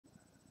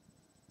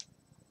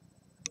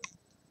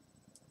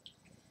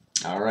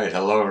Alright,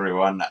 hello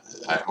everyone.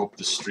 I hope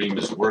the stream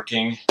is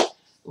working.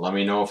 Let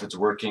me know if it's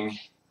working.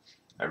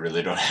 I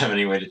really don't have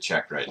any way to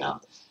check right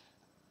now.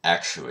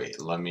 Actually,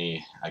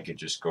 I could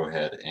just go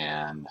ahead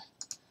and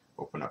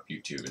open up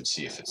YouTube and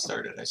see if it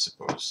started, I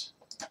suppose.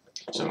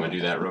 So I'm going to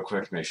do that real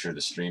quick, make sure the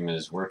stream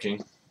is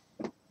working.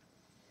 And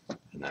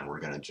then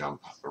we're going to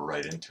jump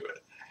right into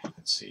it.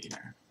 Let's see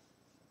here.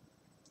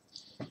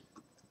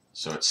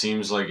 So it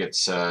seems like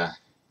it's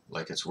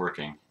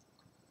working.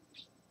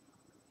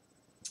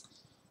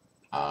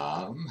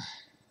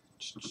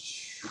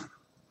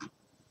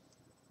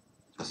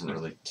 Doesn't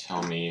really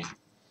tell me,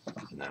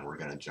 and then we're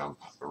gonna jump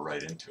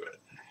right into it.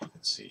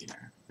 Let's see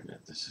here.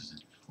 This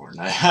isn't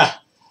Fortnite.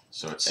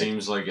 So it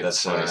seems like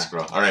it's all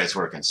right. It's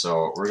working.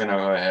 So we're gonna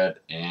go ahead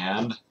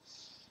and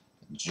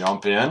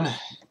jump in.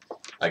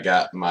 I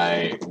got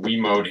my Wii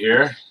mode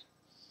here.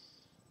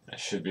 I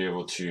should be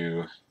able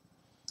to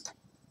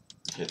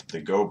hit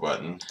the go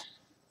button.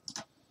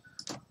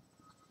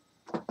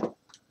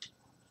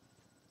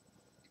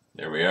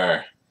 There we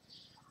are.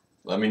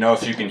 Let me know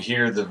if you can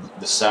hear the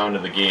sound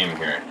of the game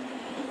here.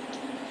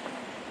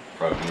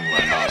 Probably move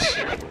my mouse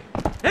here.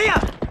 Hey-ya!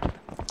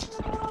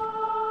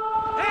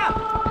 Hey-ya!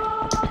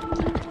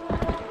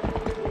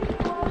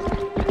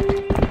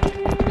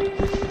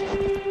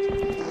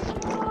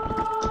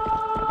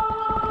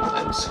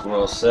 And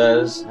Squirrel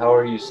says, how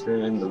are you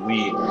streaming the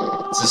Wii?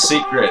 It's a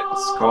secret.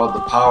 It's called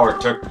the Power.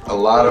 It took a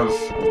lot of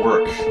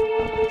work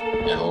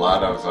and a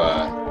lot of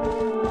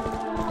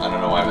I don't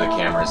know why the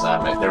camera's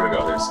on my... There we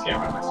go, there's the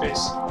camera on my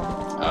face.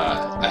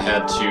 I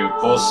had to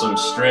pull some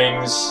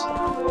strings,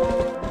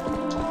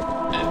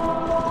 and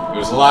it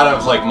was a lot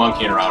of like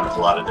monkeying around with a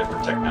lot of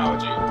different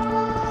technology.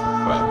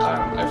 But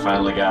I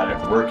finally got it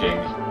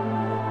working,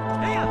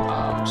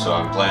 so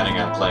I'm planning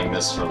on playing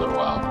this for a little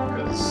while,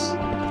 because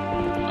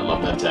I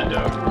love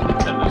Nintendo.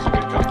 Nintendo's a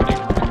good company.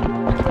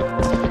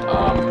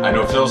 I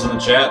know Phil's in the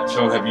chat.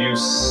 Phil, have you...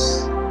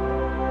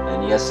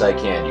 And yes, I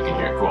can. You can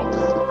hear it. Cool.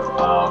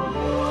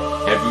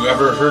 Have you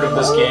ever heard of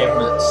this game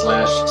 /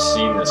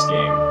 seen this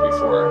game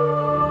before?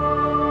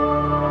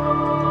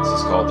 This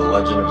is called The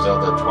Legend of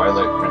Zelda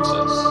Twilight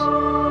Princess.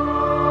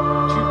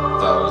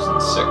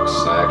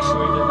 2006. I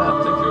actually did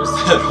not think it was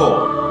that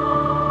old.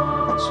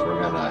 So we're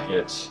gonna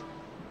hit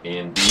A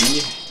and B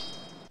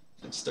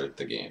and start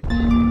the game. So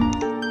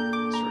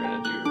we're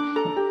gonna do...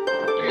 I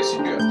guess you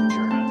do have to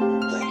turn on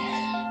the thing.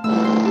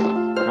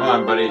 Come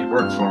on, buddy.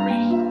 Work for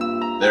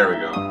me. There we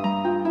go.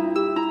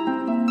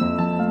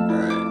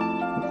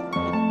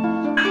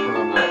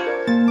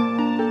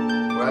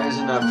 It's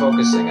not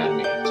focusing on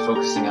me. It's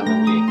focusing on the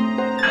Wii.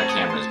 My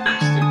camera's being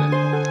stupid.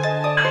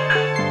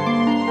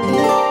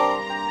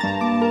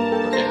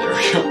 Okay, there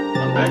we go.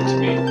 I'm back to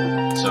me.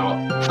 So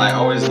I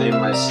always name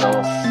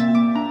myself.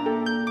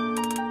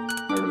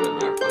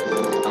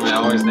 I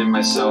always name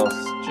myself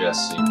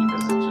Jesse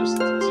because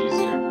it's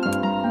easier.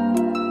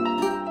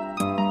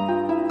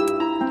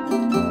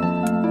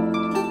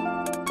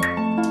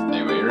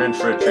 Anyway, you're in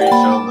for a treat,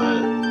 Phil.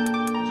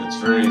 It's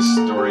very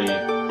story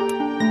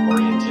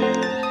oriented.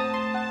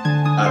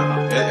 I don't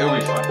know, it'll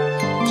be fun.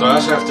 So I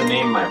also have to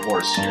name my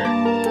horse here,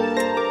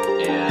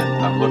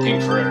 and I'm looking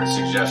for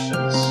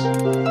suggestions,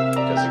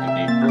 because it could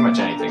be pretty much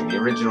anything. The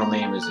original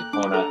name is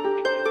Epona,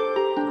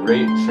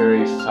 Great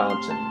Fairy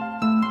Fountain.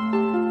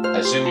 I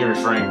assume you're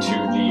referring to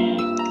the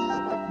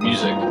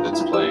music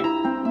that's playing.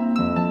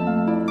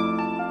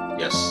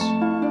 Yes.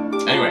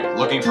 Anyway,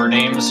 looking for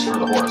names for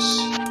the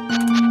horse.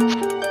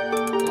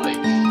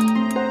 Like,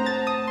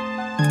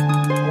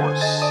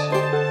 horse.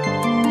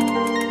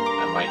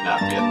 Not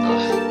be it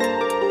though.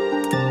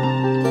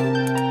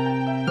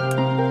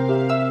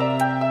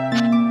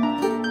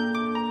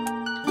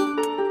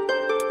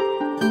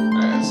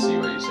 Alright, let's see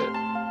what you said.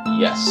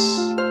 Yes.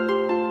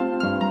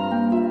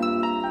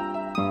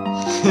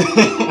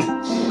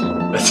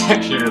 That's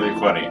actually really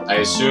funny. I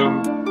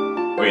assume...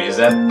 Wait,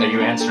 are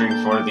you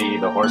answering for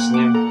the horse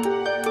name?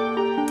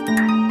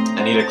 I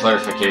need a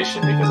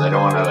clarification because I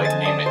don't want to like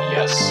name it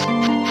Yes.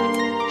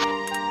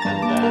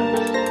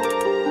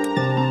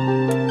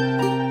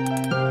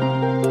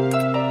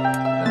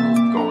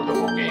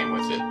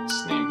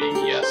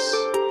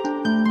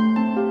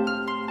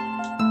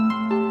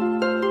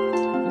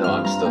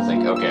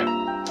 Okay.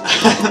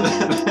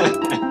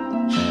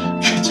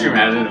 Could you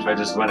imagine if I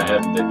just went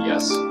ahead and did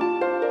yes?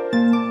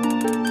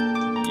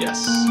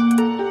 Yes.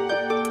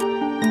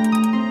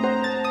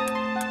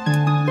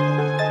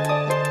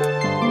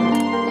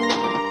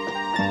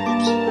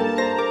 Oops.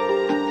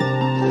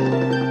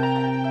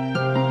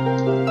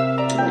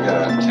 I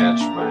gotta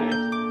attach my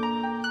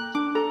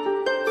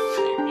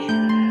thing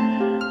here.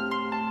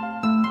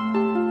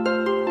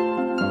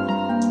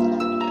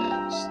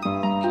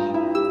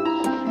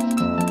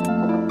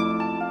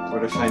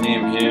 What if I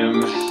name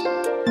him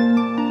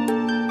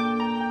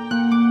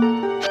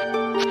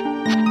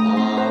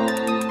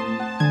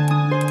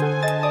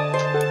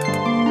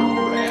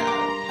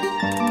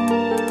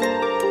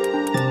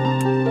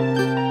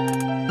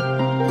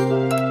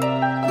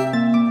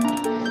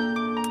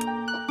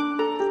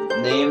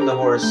Name the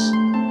horse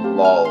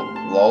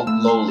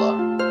Lola.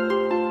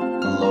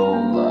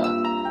 Lola.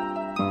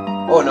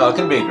 Oh no, it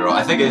can be a girl.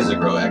 I think it is a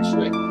girl,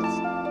 actually.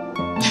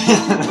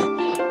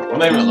 We'll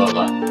name it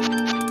Lola.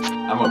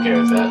 I'm okay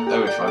with that.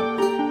 That'd be fun.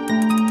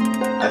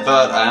 I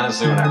thought,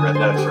 honestly, when I read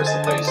that at first,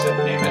 I thought you said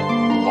name it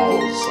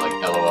Lols, like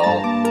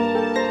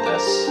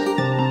LOL-S.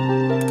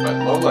 But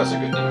Lola's a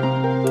good name.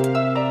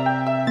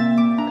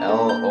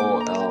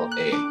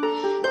 L-O-L-A.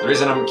 The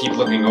reason I'm keep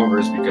looking over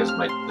is because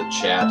the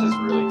chat is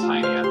really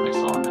tiny on my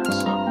phone there,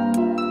 so.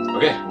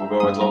 Okay, we'll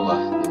go with Lola.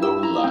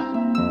 Lola.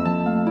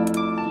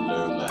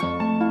 Lola.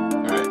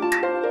 Alright.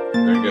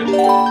 Very good.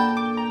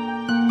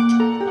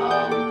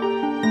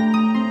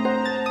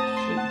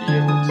 Should be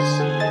able to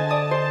see.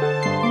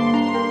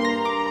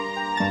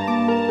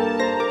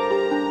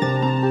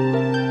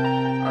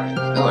 Alright,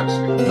 that looks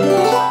good.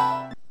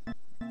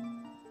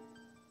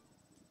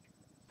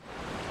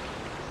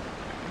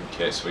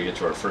 Okay, so we get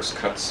to our first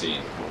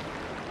cutscene.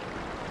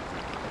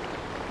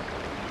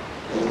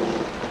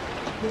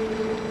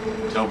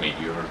 Tell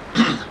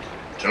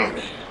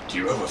me, do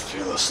you ever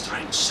feel a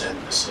strange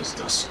sadness as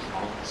dusk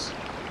falls?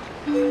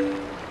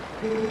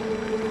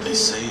 They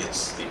say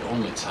it's the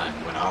only time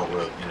when our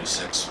world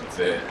intersects with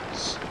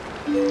theirs.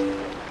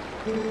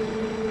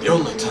 The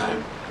only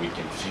time we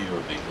can feel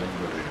the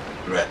lingering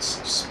regrets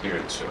of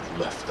spirits who have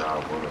left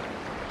our world.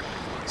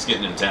 It's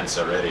getting intense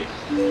already.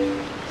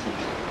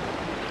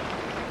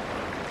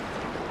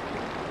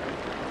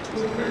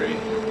 It's a very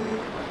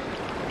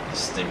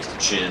distinct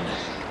chin.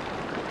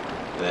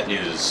 That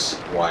is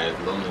why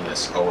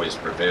loneliness always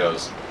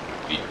prevails,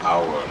 the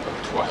hour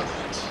of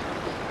twilight.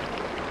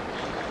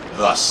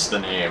 Thus the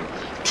name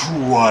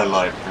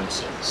Twilight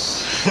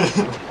Princess.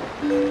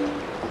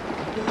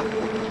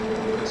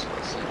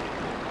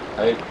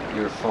 Type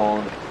your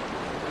phone.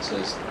 It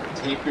says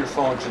tape your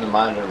phone to the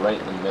monitor right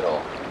in the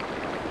middle.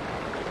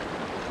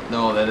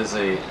 No, that is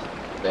a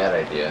bad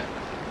idea.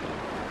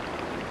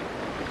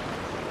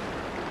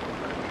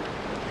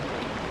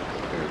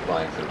 You're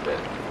replying for a bit.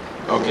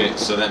 Okay,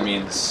 so that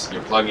means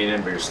you're plugging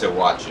in, but you're still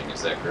watching.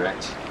 Is that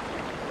correct?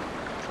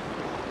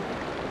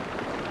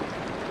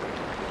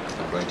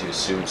 I'm going to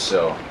assume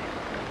so.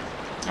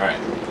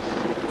 Alright.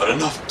 But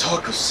enough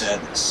talk of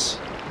sadness.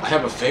 I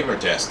have a favor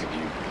to ask of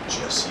you,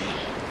 Jesse.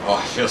 Oh,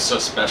 I feel so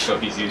special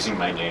he's using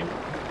my name.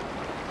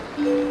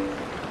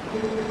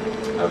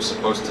 I was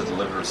supposed to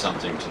deliver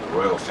something to the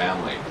royal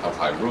family of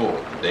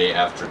Hyrule the day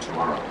after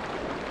tomorrow.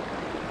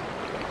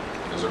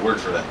 There's a word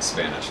for that in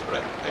Spanish,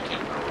 but I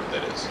can't remember what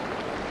that is.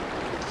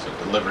 So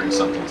delivering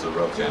something to the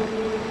royal family.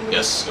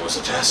 Yes, it was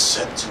a task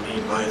set to me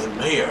by the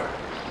mayor.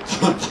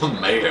 The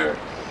mayor.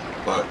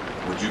 But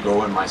would you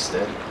go in my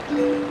stead?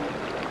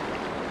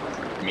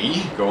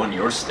 Me? Go in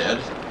your stead?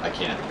 I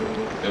can't.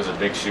 Those are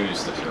big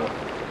shoes to fill.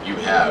 You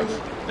have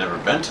never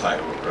been to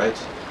Hyrule, right?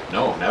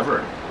 No, never.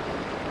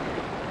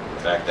 In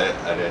fact,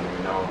 I didn't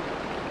even know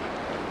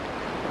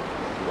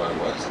who I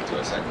was until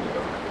a second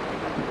ago.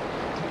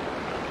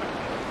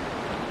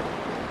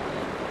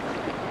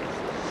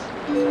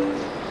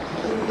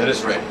 That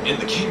is right. In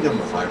the kingdom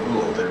of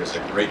Hyrule, there is a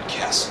great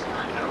castle,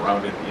 and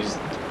around it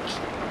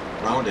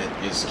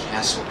is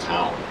Castle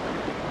Town,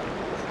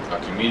 a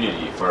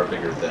community far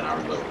bigger than our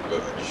little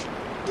village.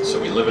 So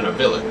we live in a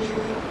village,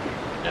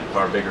 and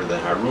far bigger than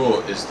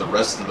Hyrule is the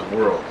rest of the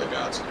world the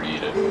gods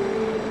created.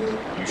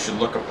 You should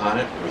look upon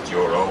it with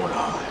your own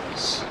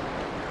eyes.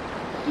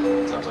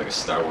 Sounds like a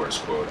Star Wars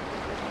quote.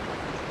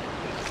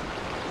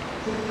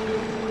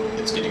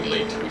 It's getting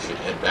late. We should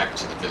head back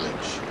to the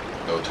village.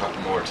 I will talk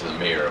more to the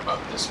mayor about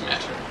this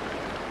matter.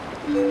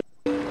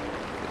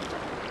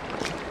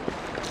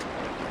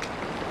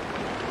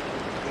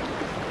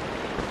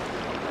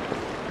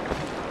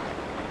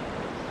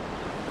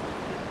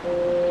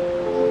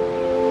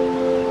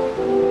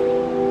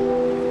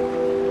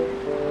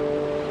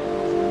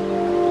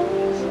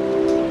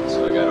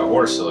 So I got a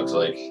horse, it looks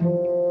like.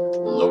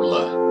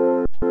 Lola.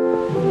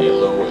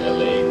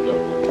 L-O-L-A.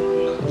 Lola.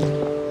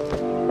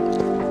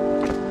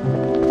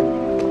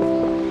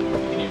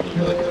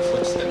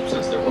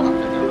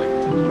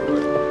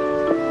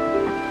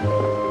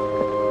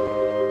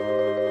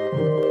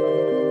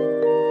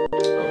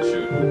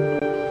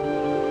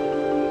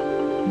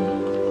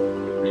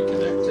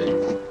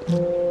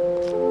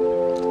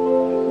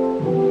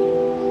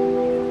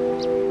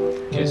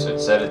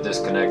 Set it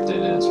disconnected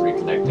and it's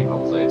reconnecting.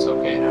 Hopefully it's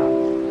okay now.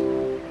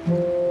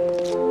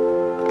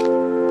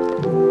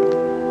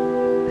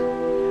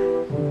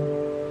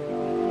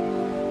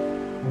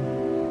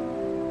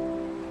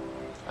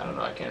 I don't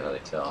know, I can't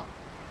really tell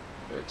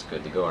if it's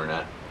good to go or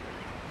not.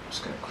 I'm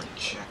just gonna quick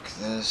check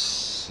this,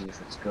 see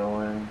if it's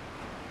going.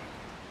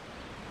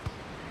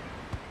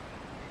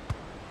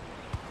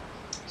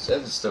 It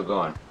says it's still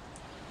going.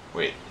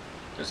 Wait,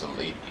 there's a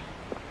lady.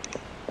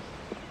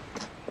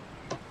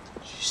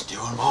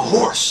 Stealing my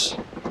horse!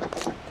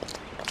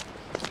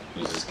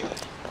 Who's this guy?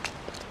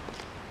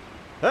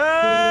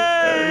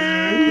 Hey!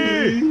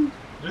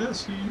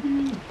 Jesse,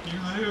 you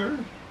there?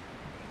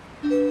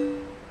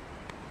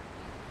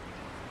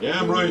 Yeah,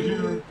 I'm right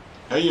here.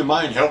 Hey, you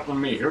mind helping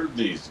me herd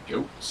these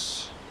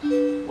goats?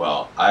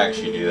 Well, I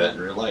actually do that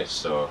in real life,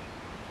 so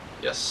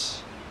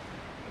yes.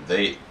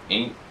 They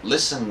ain't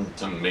listened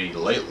to me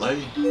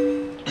lately.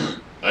 They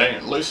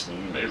ain't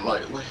listening to me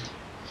lately.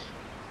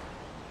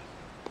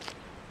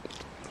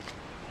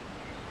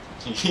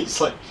 He's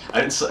like,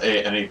 I didn't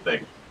say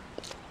anything.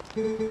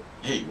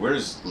 Hey,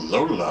 where's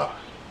Lola?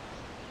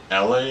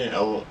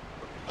 L-A-L-O-L-A,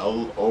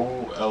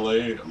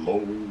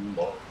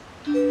 Lola.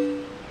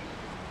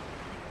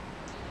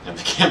 And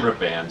the camera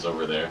band's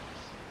over there.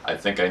 I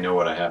think I know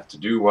what I have to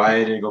do. Why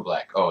did it go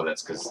black? Oh,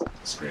 that's because the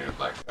screen went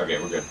black. Okay,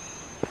 we're good.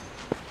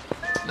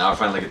 Now I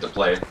finally get to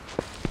play. I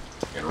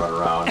can run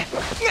around.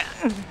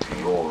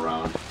 And roll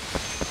around.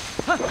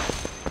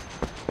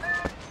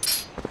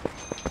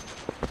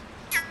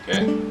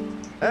 Okay.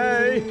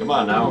 Hey! Come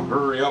on now,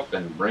 hurry up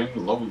and bring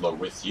Lola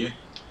with you.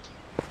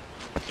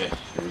 Okay,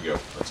 here we go.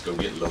 Let's go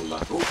get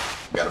Lola. Oh,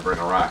 gotta bring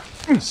a rock.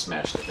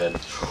 Smash the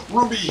head.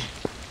 Ruby!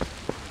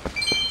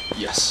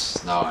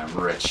 Yes, now I'm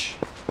rich.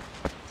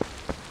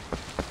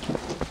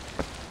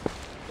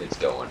 It's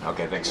going.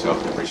 Okay, thanks, Phil.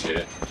 Appreciate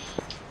it.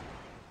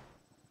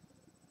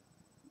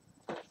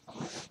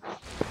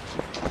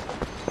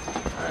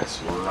 Alright,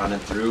 so we're running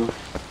through.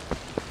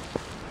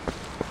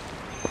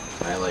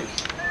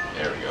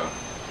 There we go.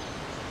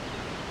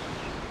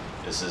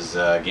 This is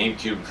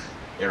GameCube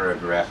era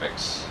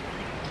graphics.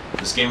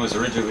 This game was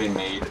originally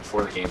made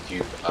for the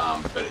GameCube,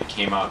 but it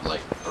came out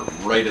like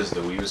right as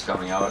the Wii was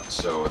coming out,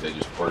 so they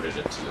just ported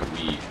it to the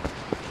Wii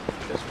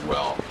as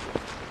well.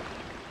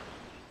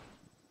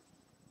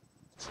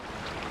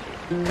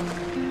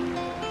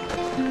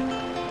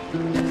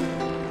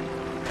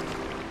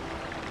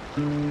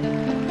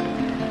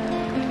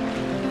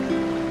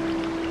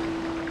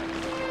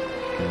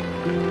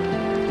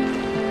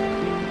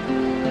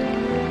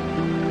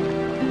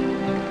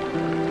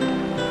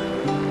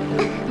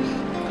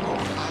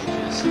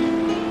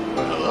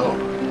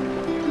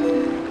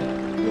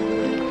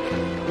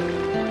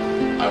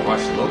 I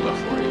watched Lola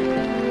for you.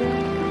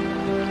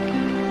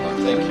 Oh,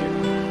 thank you.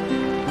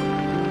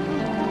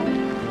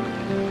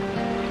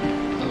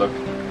 I look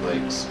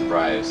like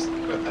surprised,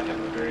 but I have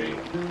a very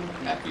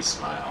happy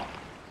smile.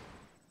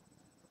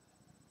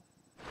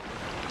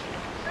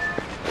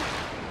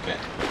 Okay,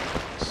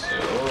 so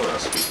I'll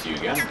speak to you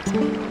again.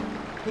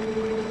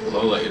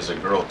 Lola is a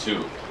girl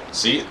too.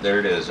 See, there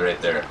it is,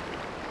 right there.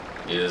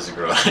 It is a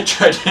girl. I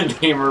tried to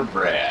name her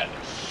Brad.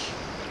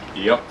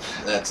 Yep,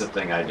 that's a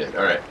thing I did.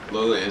 Alright,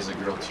 Lola is a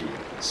girl too,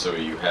 so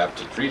you have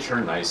to treat her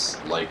nice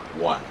like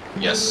one.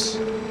 Yes.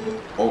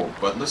 Oh,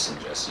 but listen,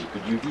 Jesse,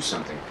 could you do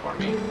something for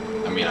me?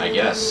 I mean, I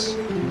guess.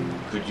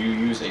 Could you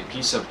use a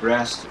piece of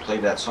grass to play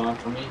that song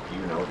for me?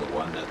 You know, the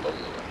one that Lola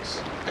likes.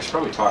 I should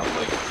probably talk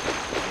like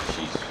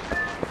she's...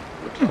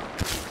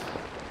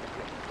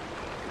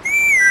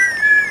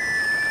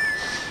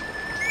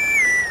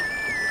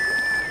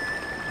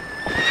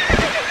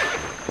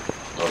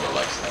 Lola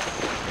likes that.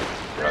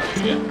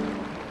 Probably, yeah.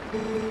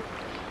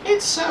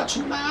 It's such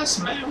a nice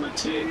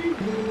melody.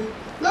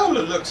 Lola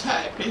looks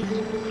happy.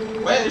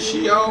 Well,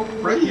 she all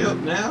pretty up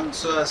now,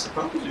 so I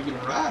suppose you can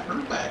ride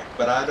her back,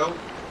 but I don't.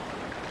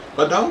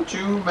 But don't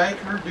you make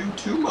her do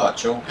too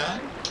much, okay?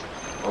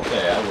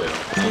 Okay, I will.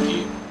 Thank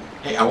you.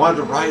 Hey, I wanted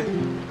to ride.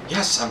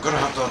 Yes, I'm gonna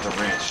hop out the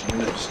ranch. I'm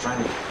just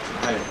trying to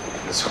ride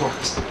this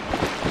horse.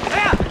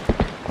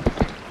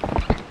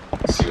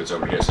 Let's see what's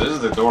over here. So this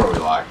is the door we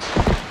locked.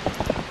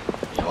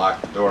 You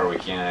lock the door, we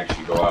can't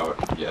actually go out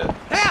yet.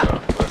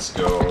 So let's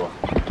go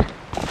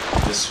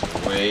this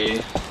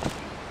way.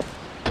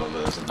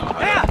 Lola doesn't know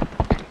how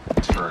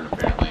to turn,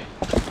 apparently.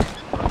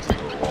 Run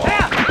through the wall.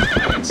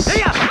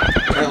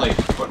 Apparently,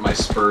 put my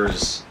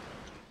spurs.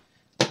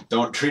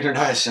 Don't treat her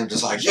nice. I'm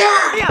just like,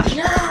 yeah,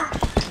 yeah.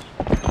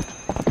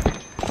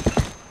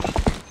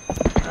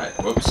 Alright,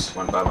 whoops.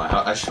 Went by my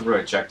house. I should have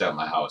really checked out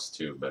my house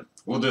too, but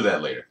we'll do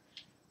that later.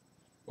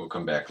 We'll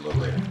come back a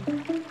little later.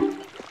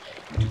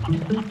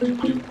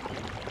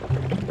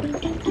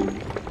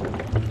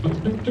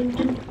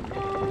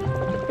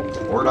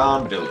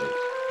 Ordon Village.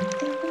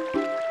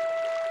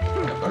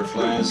 Got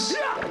butterflies.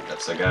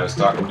 That's the guy I was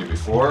talking to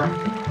before.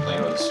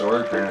 Playing with a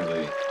sword.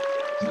 Apparently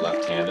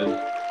left-handed.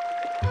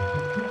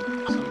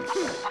 Some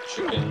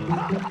chicken.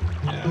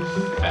 And a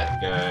fat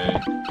guy.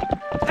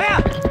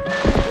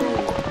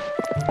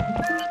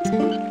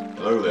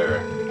 Hello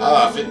there.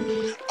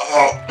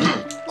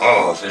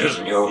 If it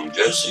isn't young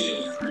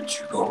Jesse, aren't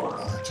you going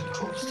to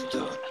close the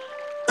door?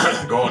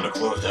 Going to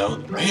close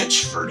down the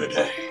ranch for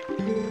today.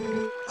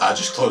 I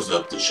just closed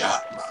up the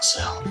shop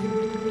myself.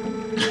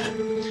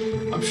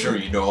 I'm sure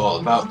you know all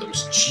about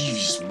those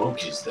mischievous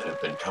monkeys that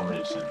have been coming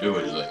into the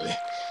village lately.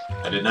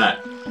 I did not.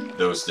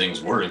 Those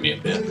things worry me a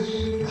bit.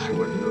 I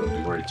wouldn't really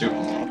be worried too.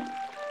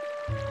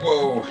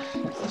 Whoa.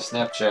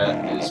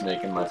 Snapchat is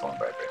making my phone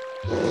vibrate.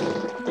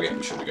 Okay,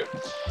 we should be good.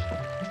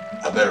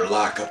 I better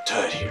lock up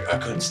tight here. I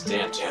couldn't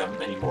stand to have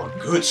any more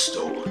goods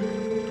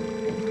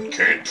stolen.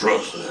 Can't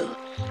trust them.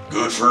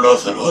 Good for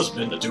nothing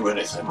husband to do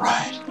anything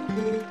right.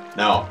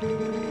 Now,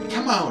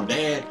 come on,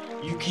 Dad.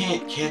 You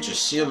can't catch a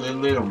silly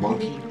little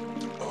monkey.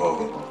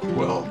 Oh,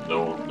 well,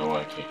 no,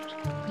 I can't.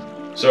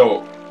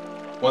 So,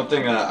 One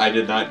thing I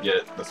did not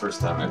get the first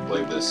time I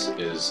played this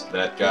is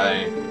that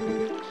guy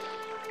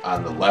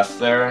on the left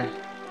there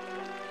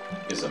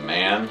is a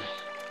man.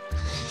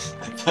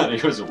 I thought he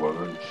was a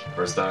woman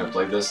first time I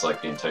played this,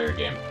 like the entire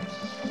game.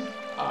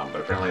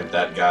 But apparently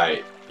that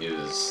guy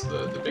is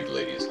the big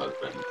lady's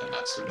husband, and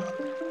that's her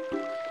daughter.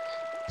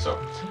 So,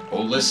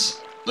 oh,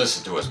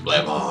 listen to us,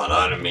 Blamon.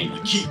 I didn't mean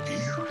to keep you.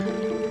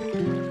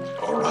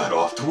 Alright,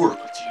 off to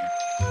work with you.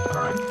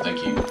 Alright,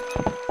 thank you.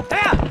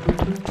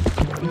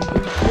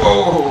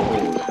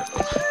 Whoa!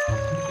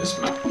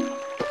 Dismount.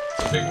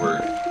 It's a big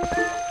word.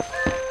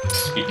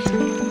 Speak.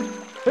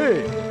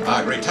 Hey!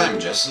 Ah, great time,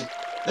 Jesse.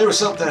 There was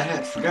something I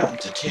had forgotten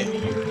to tell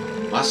you.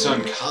 My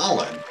son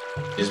Colin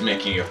is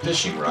making a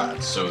fishing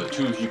rod, so the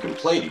two of you can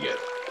play together.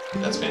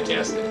 That's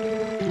fantastic.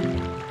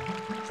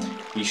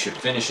 He should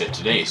finish it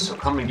today, so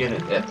come and get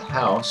it at the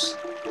house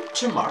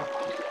tomorrow.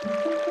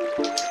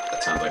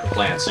 That sounds like a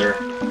plan, sir.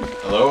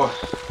 Hello?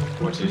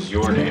 What is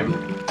your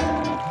name?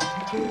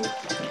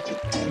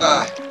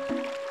 My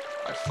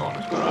phone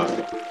is going off.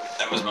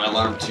 That was my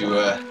alarm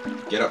to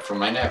get up from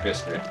my nap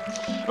yesterday.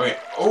 Okay.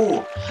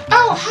 Oh,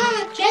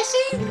 hi,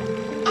 Jesse.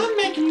 I'm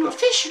making you a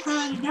fishing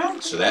rod, you know.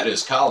 So that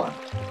is Colin,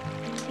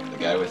 the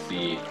guy with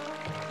the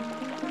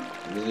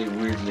really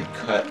weirdly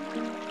cut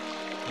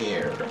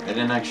hair. I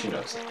didn't actually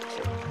notice that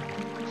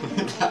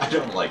before. I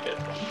don't like it.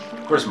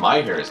 Of course, my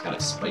hair is kind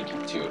of spiky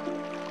too,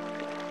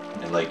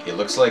 and like it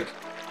looks like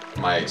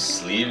my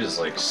sleeve is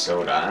like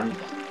sewed on.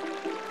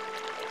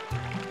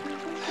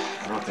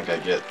 I don't think I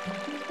get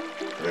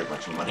very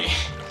much money.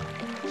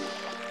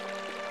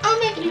 I'm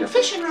making you a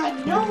fishing rod,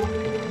 you know.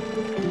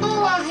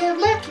 All I have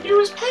left to do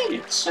is paint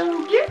it,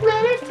 so get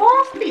ready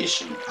for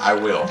fishing. I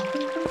will.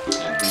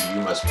 And who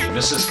you must be,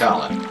 Mrs.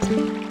 Collin.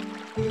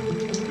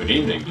 Good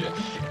evening,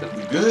 Jesse.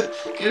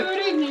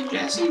 Good evening,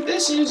 Jesse.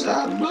 This is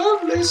a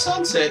lovely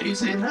sunset,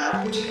 is it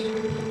not?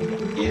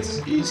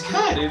 It's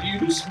kind of you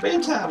to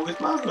spend time with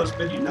my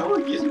husband. You know,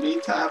 it gives me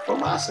time for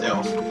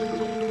myself.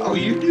 Oh,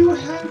 you do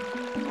have...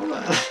 Hold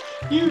on.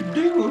 You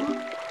do...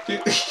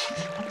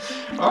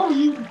 Oh,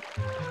 you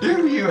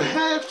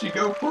have to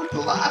go put the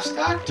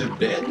livestock to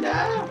bed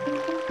now?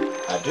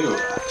 I do.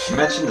 You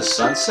mentioned the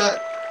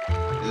sunset?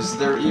 Is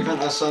there even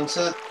a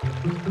sunset?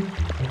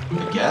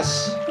 I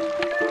guess?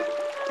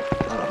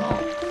 I don't know.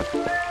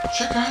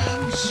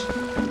 Chickens!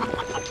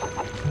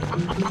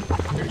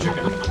 Here,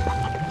 chicken.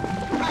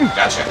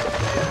 Gotcha.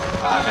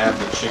 I have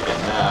the chicken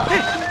now.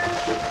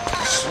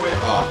 Swim.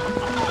 Oh.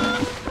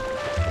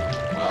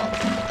 Well,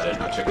 I didn't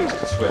know chickens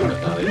could swim, but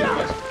now they do.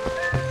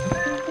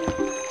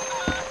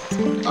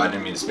 Oh, I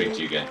didn't mean to speak to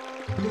you again.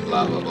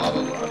 Blah, blah, blah,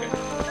 blah, blah. Okay.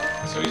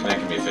 So he's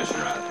making me a fishing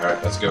rod.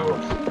 Alright, let's go.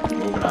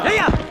 Moving on.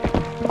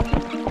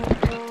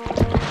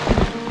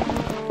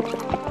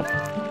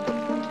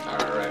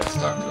 Alright, let's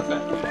talk to the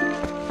fat man.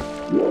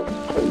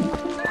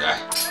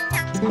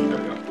 There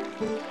we go.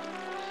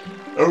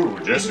 Oh,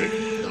 Jesse.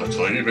 Looks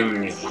like you've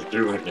been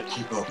doing to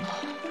keep up.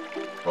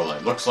 Well,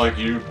 it looks like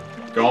you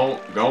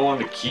going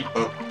to keep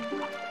up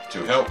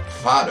to help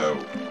Fido.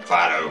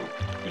 Fido.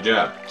 Good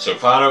job. So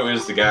Fido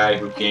is the guy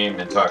who came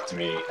and talked to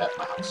me at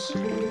my house.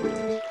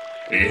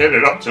 He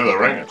headed up to the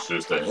ranch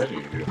just ahead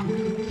of you.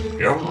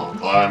 Come on,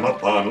 climb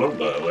up on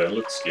Lola and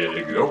let's get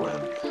it going.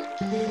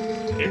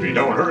 If you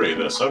don't hurry,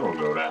 the sun will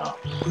go down.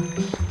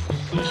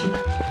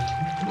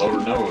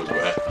 Lord knows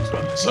what happens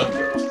when the sun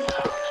goes down.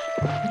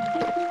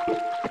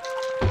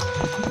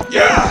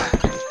 Yeah!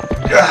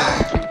 Yeah!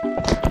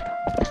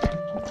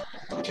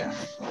 Okay.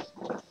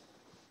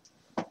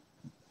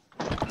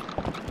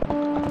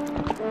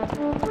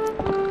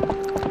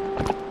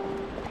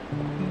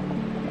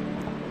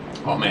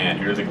 Oh man,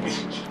 here are the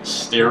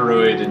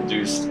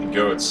steroid-induced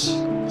goats.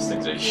 These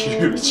things are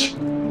huge.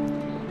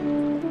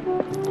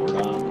 Lord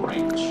on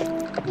range.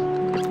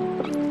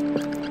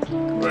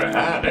 Well,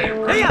 hi there,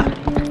 brother.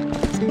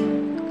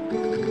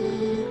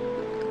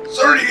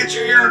 Sorry to get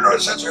you here in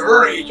such a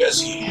hurry,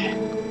 Jesse.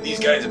 These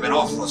guys have been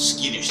awful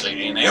skittish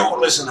lately, and they won't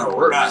listen to a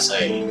word I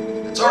say.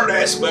 It's hard to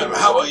ask, but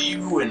how about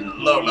you and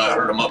Lola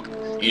herd them up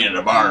in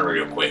the barn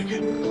real quick?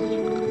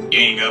 You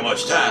ain't got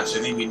much time, so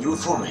think you can do it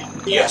for me?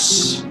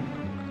 Yes.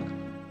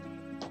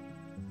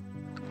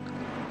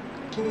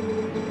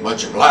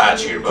 Much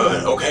obliged here,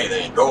 bud. Okay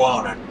then, go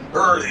on and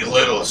hurry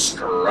little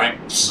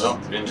scrimps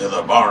up into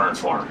the barn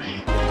for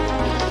me.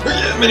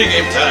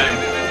 Minigame time.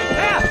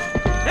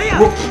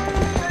 Whoop.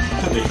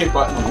 The hit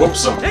button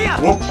whoops them.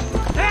 Whoop.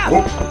 Whoop.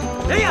 Whoop.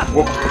 Yeah.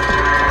 Whoop.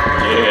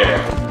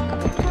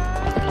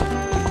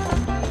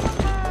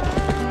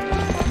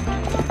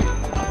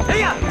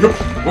 Whoop.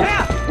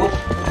 Whoop.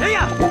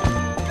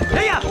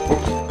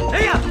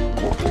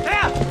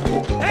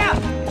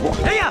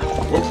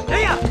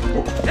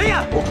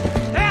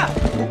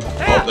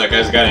 Oh, that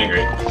guy's got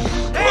angry.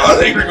 Oh,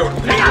 the angry goat.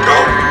 Angry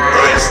goat.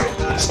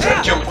 He's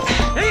trying to kill me.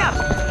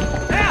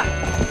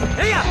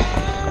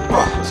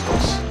 Oh, that was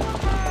close.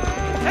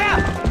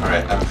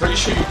 Alright, I'm pretty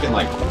sure you can,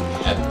 like,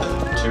 pet them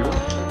too.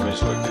 Let me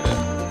just look through that.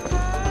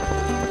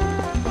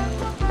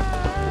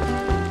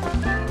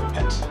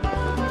 Pet.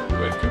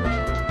 Good, good.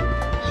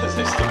 as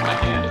I stick my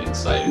hand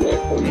inside of it.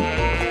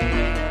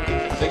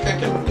 I think I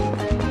can...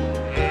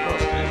 What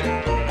else can I do?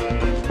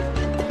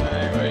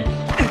 Anyway.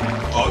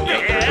 Oh, yep,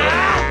 there we go.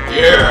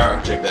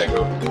 Yeah! Take that,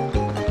 go.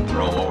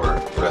 Throw him over.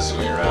 Wrestle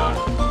me around.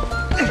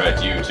 Try it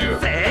to you, too.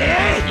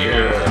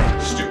 Yeah!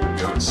 Stupid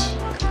goats.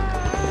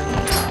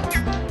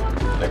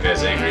 That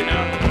guy's angry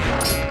now.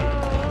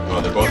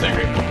 Oh, they're both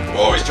angry.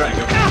 Oh, he's trying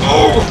to go.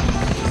 Oh!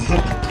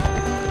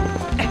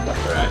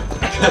 Alright,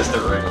 that's the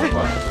ring of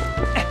fun.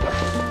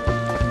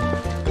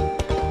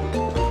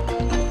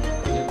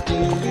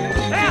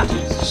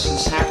 This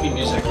is happy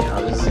music, you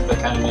know. This is the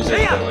kind of music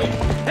that, like,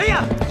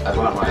 I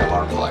want my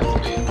alarm clock to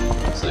be.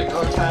 It's like,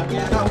 oh, time to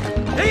get up.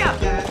 Get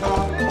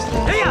up.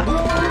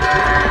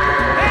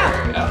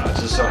 I don't know,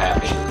 it's just so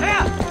happy.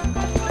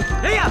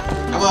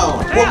 Come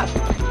on. Whoop.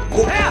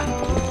 Whoop.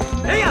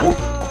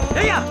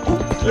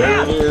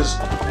 There it is.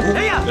 Whoop.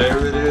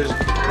 There it is. Whoop.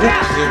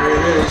 There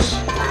it is.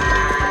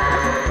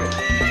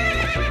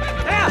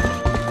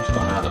 What's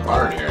going on in the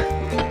barn here?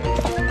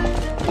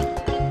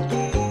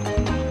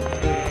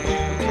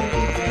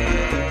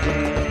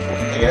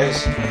 Hey guys.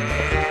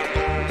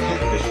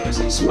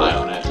 He's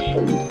smiling at me.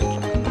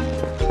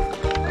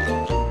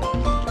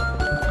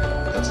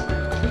 That's a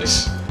nice.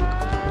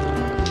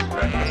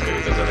 Alright, let's go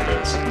with those other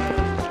goats.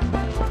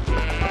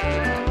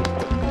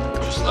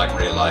 Just like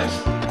real life.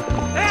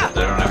 Except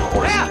they don't have a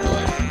horse in real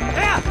life.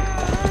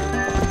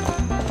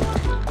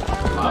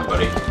 Come on,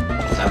 buddy.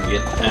 Time to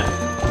get the pen.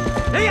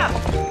 Yeah.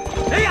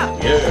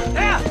 Get in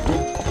there.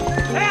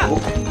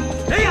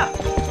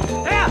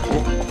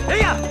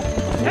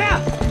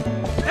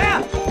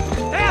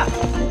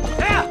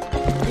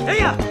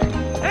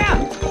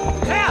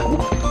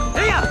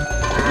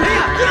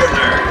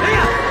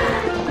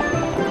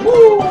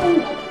 Woo!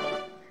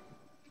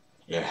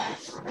 Yeah.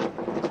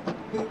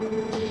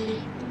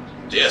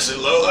 Yes,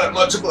 hello, I'm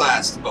much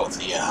obliged to both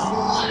of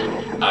y'all.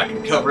 I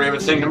can cover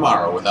everything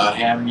tomorrow without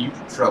having you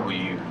trouble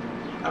you.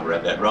 I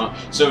read that wrong.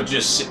 So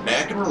just sit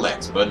back and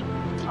relax, bud.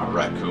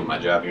 Alright, cool, my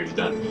job here's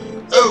done.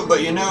 Oh,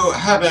 but you know,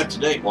 how about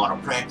today? Want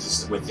to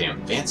practice with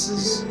them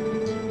fences?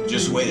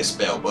 Just wait a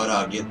spell, bud.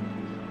 I'll get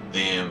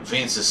them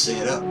fences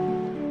set up.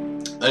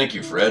 Thank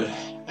you, Fred.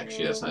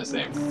 Actually, that's not his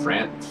name.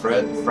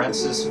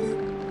 Francis?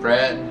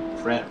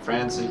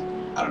 Francis?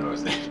 I don't know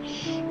his name.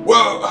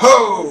 Whoa,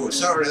 ho!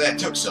 Sorry that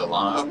took so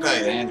long.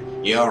 Okay,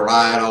 then. You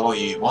alright all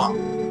you want.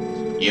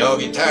 You all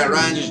get tired,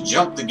 Ryan, just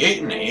jump the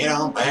gate and head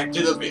on back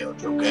to the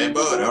village. Okay,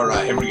 bud?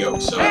 Alright, here we go.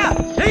 So, you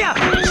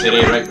hit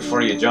A right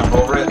before you jump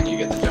over it, you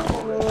get to jump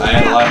over it. I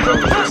had a lot of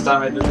trouble the first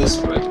time I did this,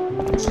 but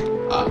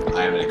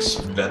I am an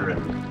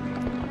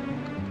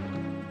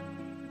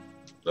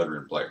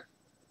veteran player.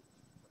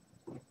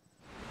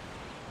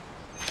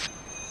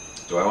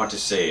 Do I want to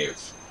save?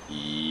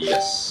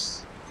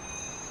 Yes.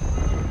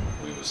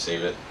 We will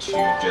save it to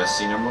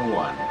Jesse number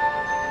 1.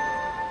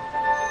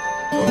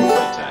 Total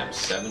playtime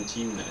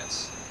 17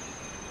 minutes.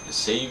 To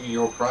save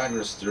your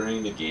progress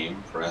during the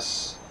game,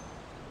 press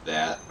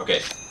that.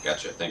 Okay,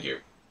 gotcha. Thank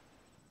you.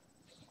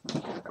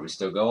 Are we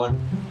still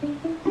going?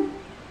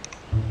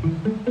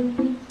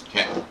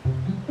 Okay.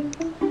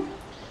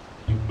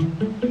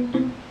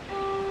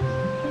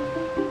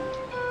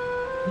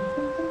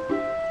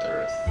 There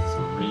are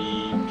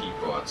 3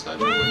 people outside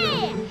the window.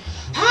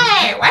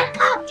 Hey, wake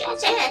up,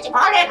 Jesse, it's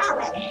morning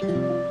already.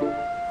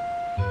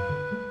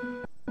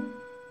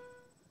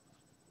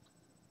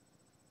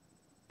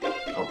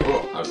 Oh,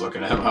 cool. I was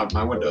looking out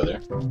my window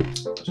there.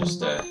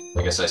 Just, I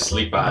guess I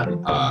sleep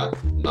on,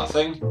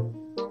 nothing.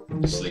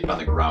 I sleep on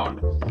the ground.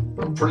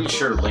 I'm pretty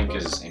sure Link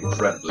is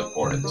incredibly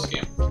poor in this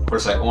game. Of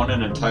course, I own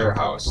an entire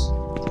house.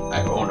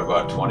 I own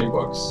about 20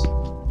 books.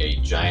 A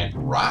giant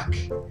rock.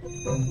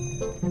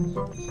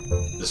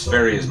 This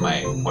fairy is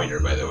my pointer,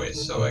 by the way,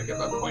 so I kept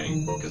on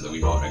pointing because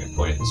we won't. I can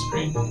point at the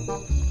screen.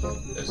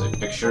 There's a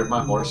picture of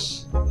my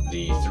horse,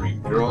 the 3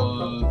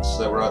 girls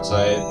that were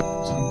outside,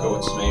 some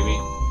goats maybe.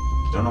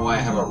 Don't know why I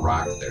have a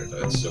rock there,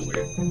 though. It's so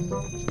weird.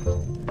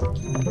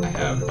 I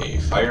have a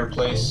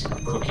fireplace.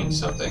 I'm cooking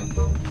something.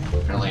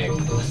 Apparently, I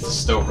left the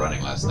stove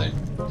running last night.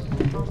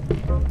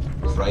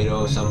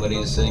 Frido, somebody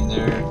is sitting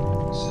there.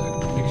 It's a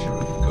picture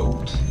of a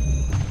goat.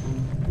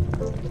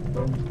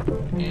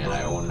 And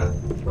I own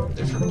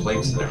different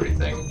plates and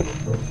everything. I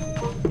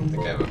think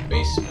I have a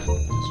basement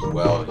as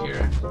well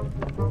here.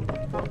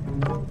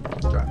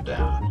 Let's drop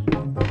down.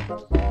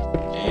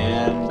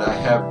 And I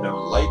have no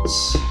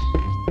lights.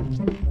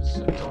 So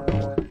I don't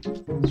know.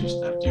 It's just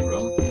an empty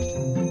room.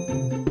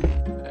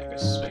 I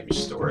guess maybe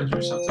storage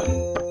or something.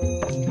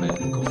 Might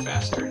go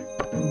faster.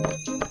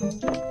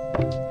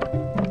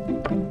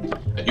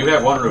 I do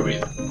have 1 ruby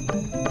though.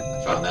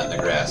 I found that in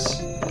the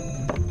grass.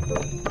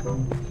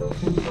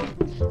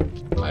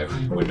 My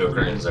window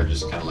curtains are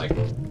just kind of like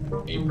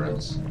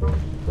aprons.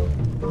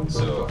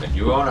 So I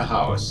do own a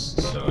house,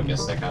 so I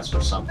guess that counts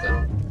for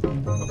something.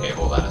 Okay,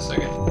 hold on a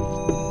second.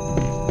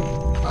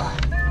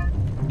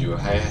 Do I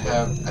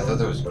have... I thought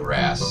that was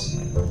grass.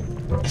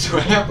 Do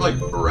I have, like,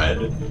 bread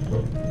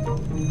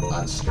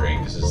on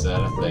strings? Is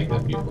that a thing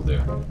that people do?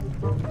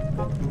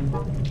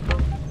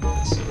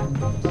 Let's see.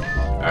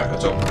 Alright,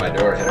 let's open my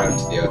door, head out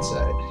to the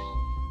outside.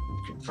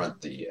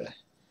 Confront the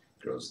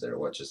girls there.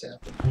 What just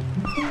happened?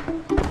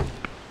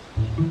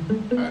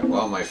 Alright,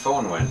 well, my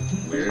phone went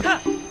weird. Are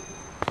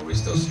we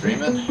still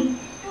streaming?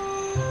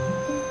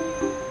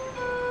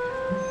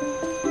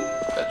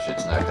 That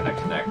shit's not gonna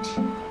connect.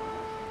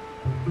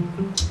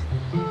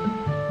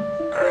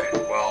 Alright,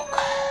 well,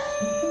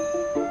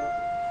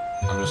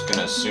 I'm just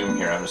gonna assume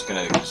here. Just give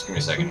me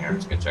a second here. I'm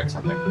just gonna check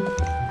something.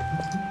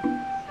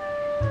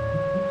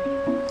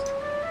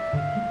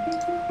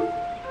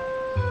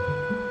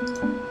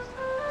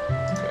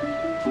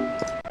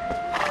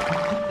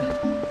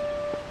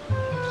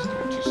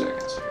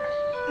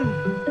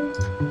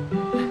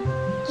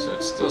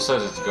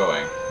 Says it's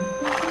going.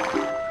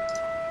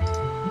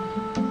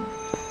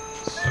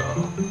 So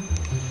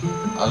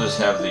I'll just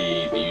have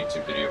the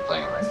YouTube video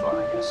playing on my phone,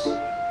 I guess.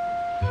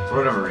 For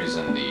whatever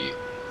reason, the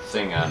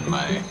thing on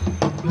my...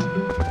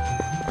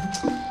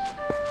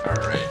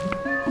 Alright.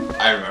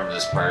 I remember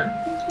this part.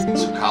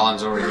 So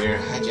Colin's over here.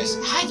 Hi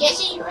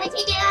Jesse, you ready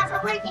to get off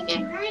of work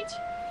again, right?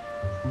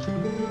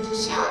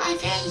 So I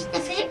finished the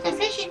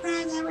fishing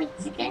rod I was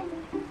thinking.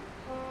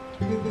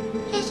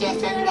 Jesse, I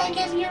figured I'd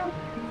give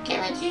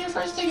it to you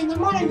first thing in the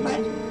morning, but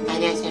I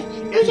guess you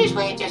just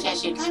wait till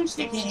Jesse comes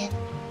to get it.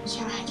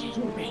 So I just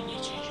bring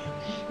it to you.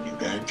 You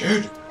got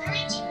it?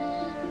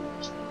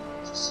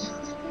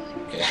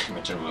 Okay, I'm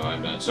gonna turn my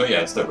mind down. So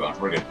yeah, it's still going.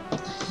 We're good.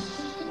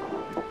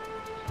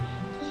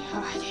 So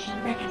I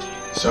didn't bring it to you.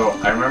 So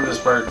I remember this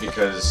part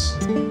because...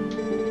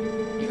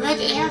 You had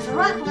to have for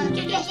work, weren't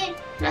you, Jesse?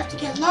 You have to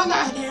get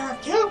Lola a day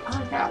off too.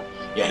 Oh no.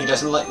 Yeah, he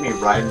doesn't let me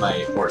ride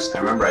my horse. I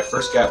remember I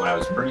first got, when I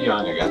was pretty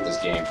young, I got this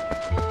game.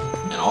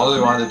 And all they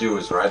wanted to do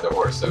was ride the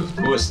horse. That was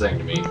the coolest thing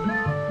to me.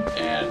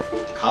 And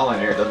Colin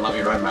here doesn't let me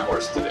ride my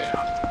horse today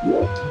now.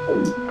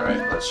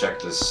 Alright, let's check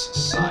this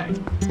sign.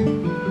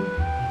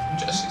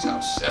 Jesse's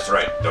house. That's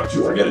right, don't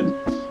you forget it.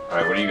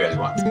 Alright, what do you guys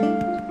want?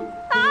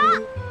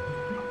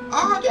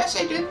 Oh,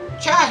 Jesse,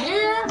 didn't you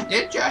hear?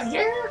 Did you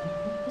hear?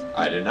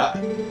 I did not.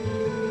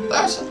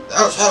 Listen,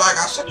 there's like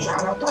a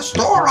situation at the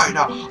store right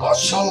now. A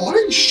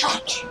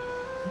slingshot.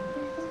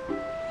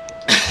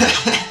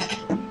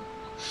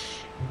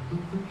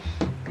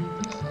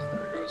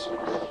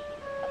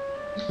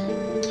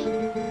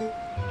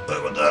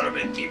 That'll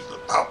make people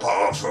how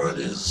powerful it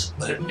is.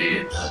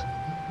 Indeed,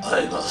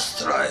 I must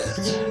try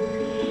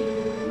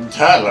it.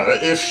 Tyler,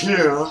 if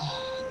you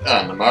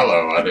and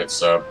Marlo want it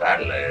so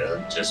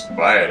badly, just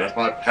buy it at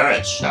my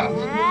parents' shop.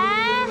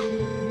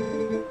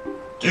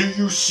 Do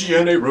you see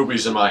any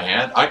rubies in my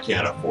hand? I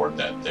can't afford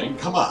that thing.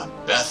 Come on,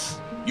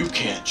 Beth. You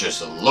can't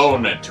just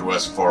loan it to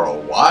us for a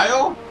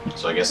while?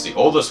 So I guess the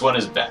oldest one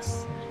is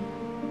Beth.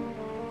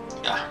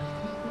 Yeah.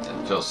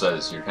 And Phil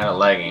says you're kind of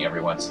lagging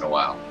every once in a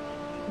while.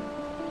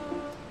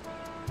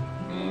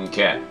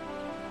 Okay.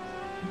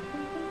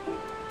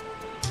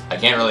 I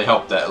can't really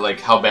help that. Like,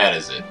 how bad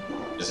is it?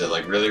 Is it,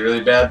 like, really, really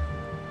bad?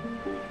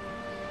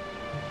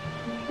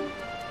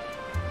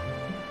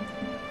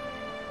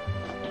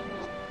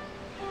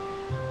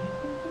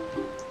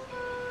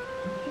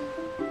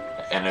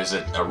 And is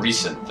it a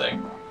recent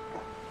thing?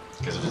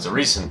 Because if it's a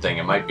recent thing,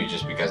 it might be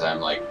just because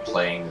I'm, like,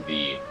 playing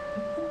the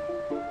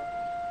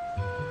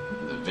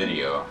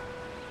video.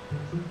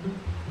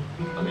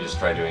 Let me just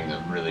try doing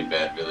the really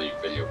bad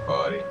video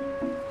quality.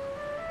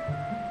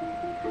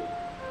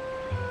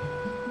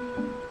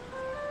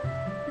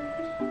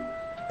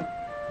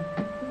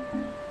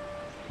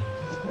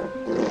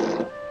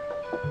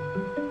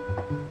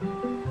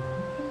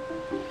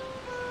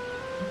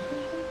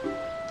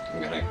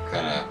 I'm gonna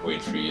kind of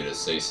wait for you to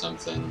say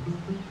something.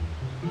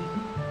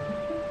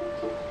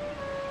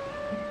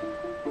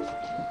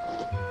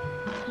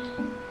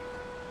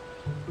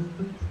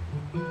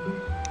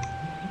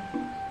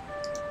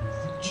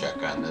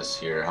 Check on this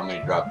here. How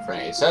many drop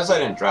frames? It says I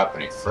didn't drop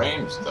any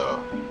frames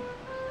though.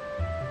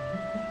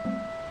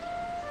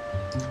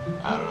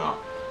 I don't know.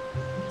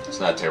 It's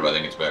not terrible. I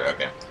think it's better.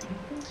 Okay.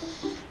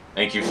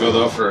 Thank you, Phil,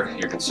 though, for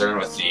your concern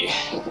with the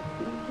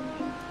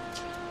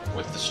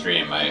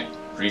stream. I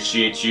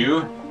appreciate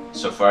you.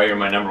 So far, you're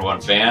my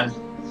 #1 fan.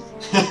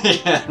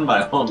 And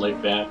my only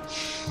fan.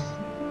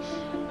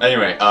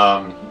 Anyway,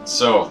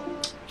 so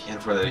can't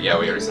afford that. Yeah,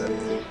 we already said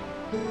it.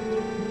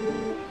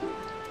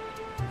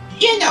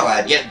 You know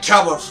I'd get in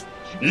trouble.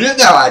 You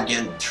know I'd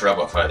get in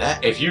trouble for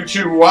that. If you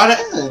two want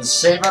it, then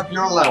save up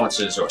your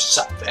allowances or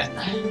something.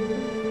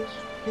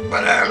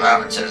 But our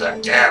allowances are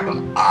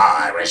terrible. Oh,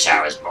 I wish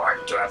I was born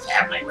into a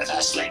family with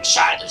a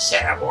slingshot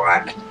instead of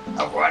one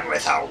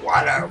with a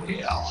water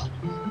wheel.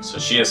 So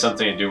she has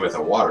something to do with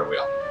a water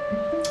wheel.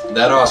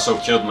 That also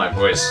killed my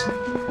voice.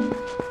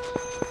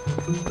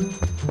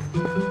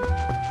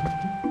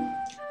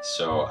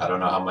 So I don't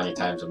know how many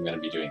times I'm going to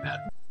be doing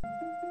that.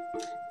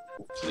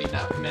 Hopefully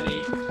not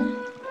many.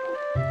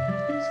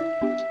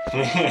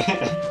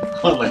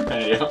 Only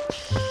fan,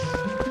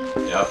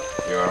 yep,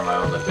 you are my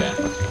only fan.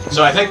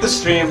 So I think the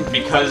stream,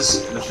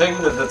 because the thing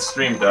that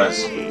stream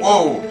does...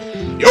 Whoa!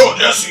 Yo,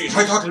 Jesse!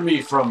 Try talking to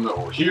me from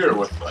here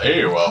with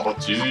AOL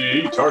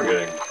TV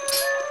targeting.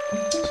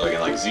 So So I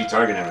can like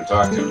Z-target him and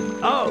talk to him.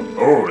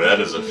 Oh,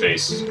 that is a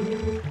face.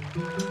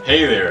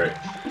 Hey there.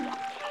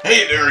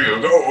 Hey there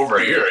you go over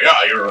here. Yeah,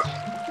 you're...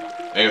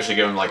 Maybe I should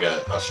give him like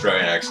a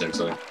Australian accent or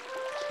something.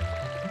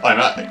 I'm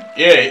not...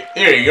 Yeah,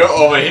 here you go,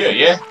 over here,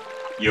 yeah?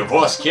 Your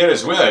voice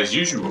carries well as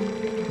usual.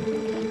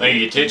 Now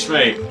you teach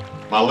me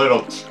my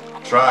little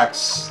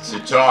tricks to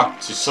talk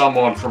to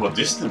someone from a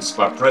distance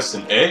by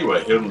pressing A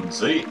with Hidden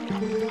Z.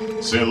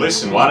 So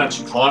listen, why don't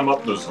you climb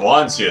up those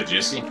vines here,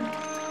 Jesse?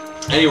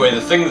 Anyway, the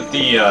thing that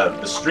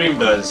the stream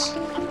does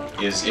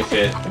is if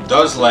it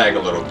does lag a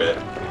little bit,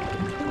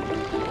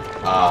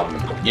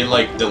 it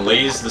like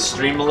delays the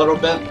stream a little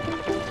bit.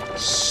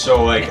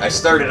 So like I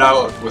started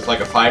out with like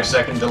a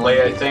 5-second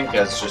delay, I think,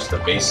 as just a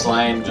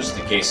baseline, just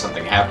in case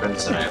something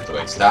happens and I have to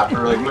like stop it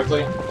really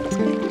quickly.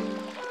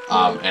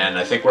 And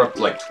I think we're up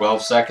to like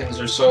 12 seconds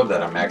or so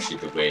that I'm actually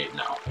delayed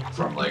now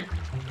from like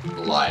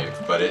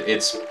live, but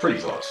it's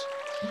pretty close.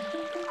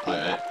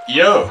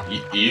 Yo,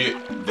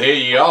 there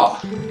you are.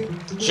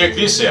 Check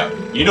this out.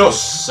 You know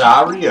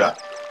Saria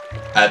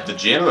at the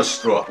general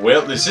store?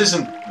 Well,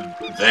 isn't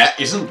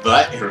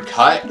that her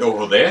kite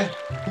over there?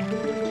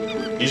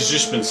 He's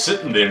just been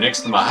sitting there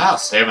next to my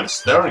house having a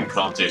staring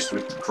contest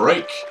with the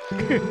creek.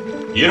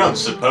 You don't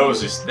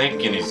suppose he's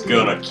thinking he's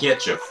gonna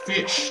catch a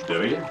fish,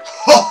 do you?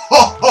 Ha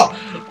ha ha!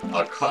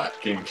 A kite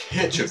can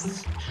catch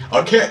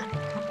a cat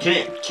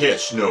can't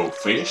catch no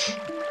fish.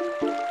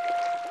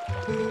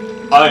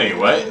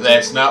 Anyway,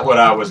 that's not what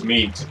I was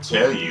meaning to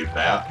tell you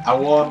about. I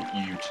want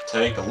you to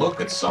take a look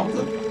at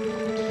something.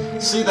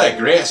 See that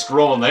grass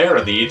growing there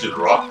at the edge of the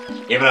rock?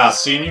 Even I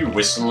seen you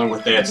whistling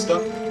with that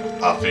stuff.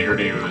 I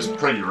figured it was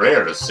pretty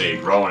rare to see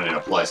growing in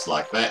a place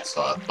like that,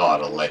 so I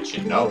thought I'd let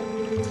you know.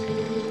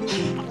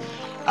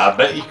 I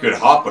bet you could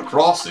hop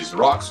across these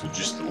rocks with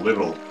just a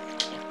little...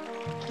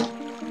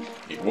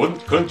 You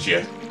wouldn't, couldn't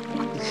you?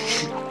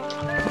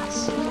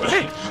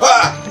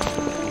 Ah!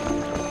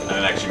 I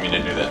didn't actually mean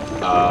to do that.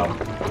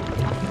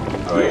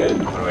 How do I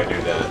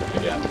do that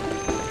again?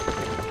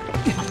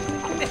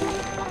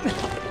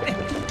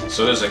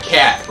 So there's a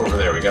cat over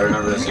there. We gotta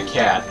remember there's a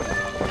cat.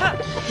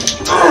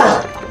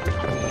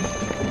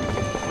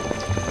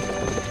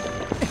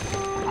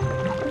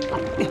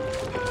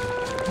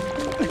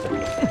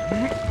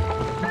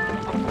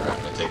 Alright,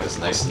 I'm gonna take this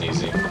nice and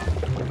easy.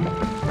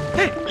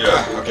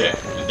 Yeah, okay,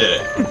 you did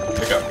it.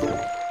 Pick up.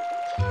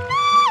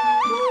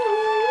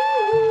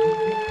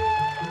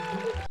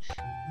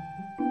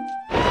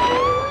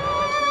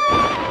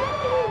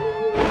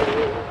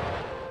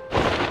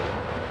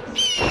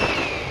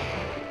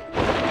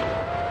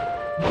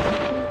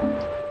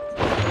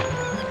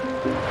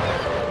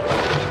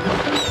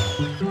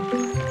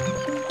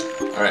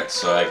 Alright,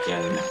 so I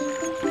can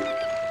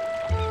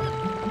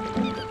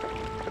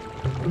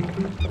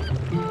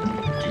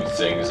do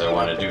things I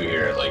want to do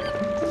here, like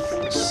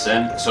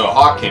send... So a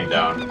hawk came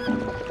down,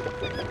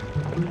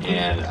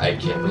 and I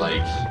can,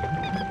 like,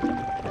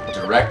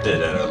 direct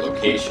it at a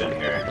location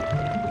here,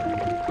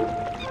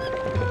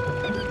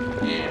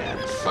 and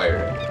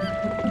fire it.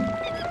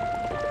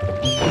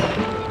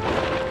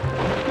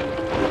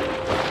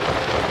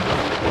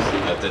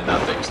 That did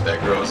nothing, so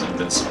that grows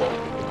invincible.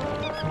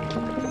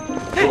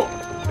 Cool.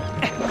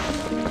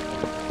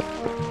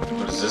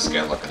 What is this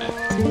guy looking at?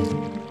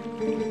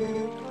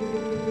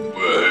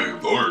 Well, hey,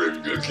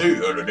 morning, good to see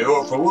you. How to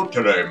do it for work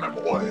today, my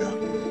boy?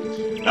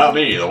 Not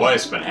me. The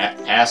wife's been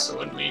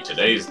hassling me.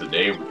 Today's the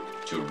day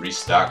to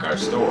restock our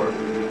store.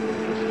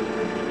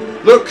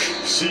 Look,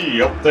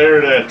 see, up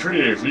there that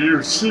tree. If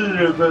you see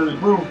it, then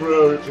move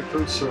the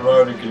cursor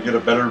around, you can get a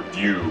better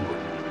view.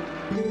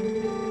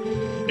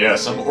 Yeah,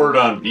 some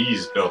Ordon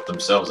bees built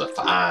themselves a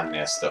fine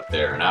nest up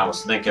there, and I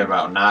was thinking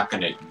about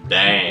knocking it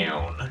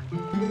down.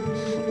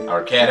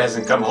 Our cat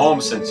hasn't come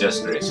home since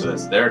yesterday, so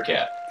that's their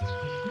cat.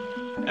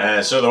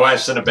 So the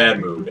wife's in a bad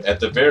mood. At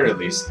the very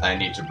least, I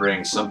need to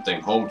bring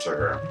something home to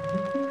her.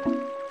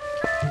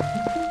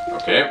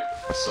 Okay,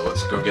 so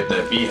let's go get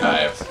that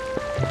beehive.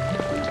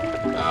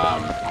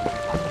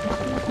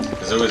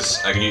 Because it was,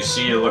 you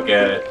see, look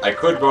at it. I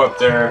could go up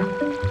there.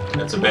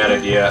 That's a bad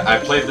idea. I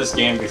played this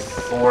game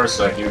before,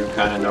 so I do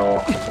kind of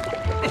know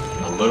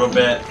a little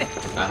bit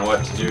on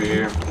what to do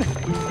here.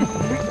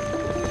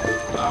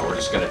 We're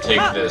just gonna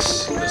take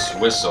this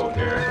whistle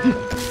here.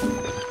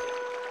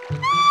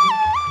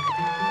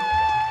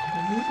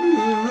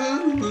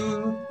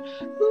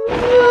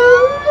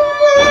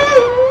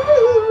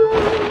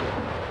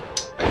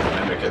 I can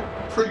mimic it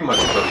pretty much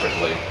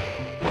perfectly.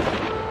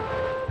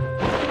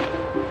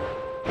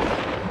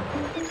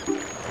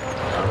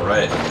 All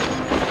right.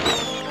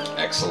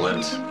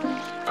 Excellent.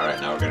 Alright,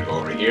 now we're gonna go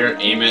over here,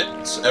 aim it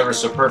ever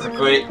so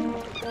perfectly.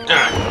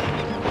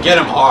 Get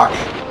him, Hawk!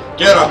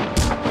 Get him!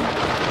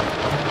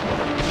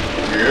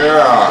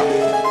 Yeah!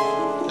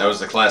 That was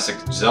the classic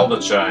Zelda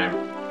chime.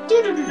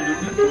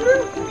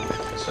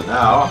 So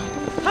now,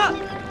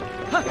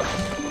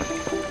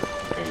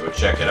 we can go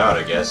check it out,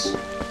 I guess.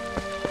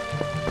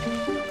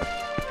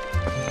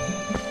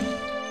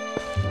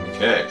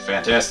 Okay,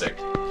 fantastic.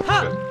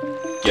 Good.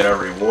 Get our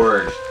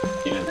reward.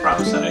 He didn't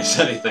promise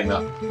anything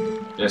though.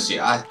 Jesse,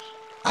 I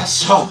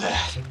saw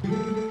that.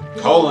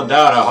 Calling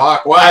down a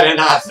hawk, why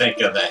didn't I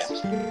think of that?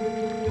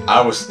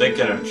 I was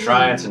thinking of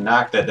trying to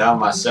knock that down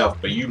myself,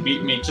 but you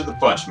beat me to the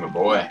punch, my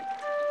boy.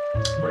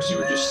 Of course, you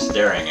were just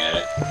staring at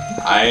it.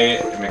 I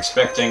am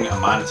expecting a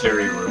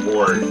monetary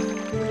reward.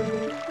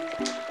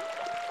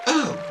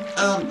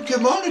 Oh,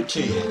 good morning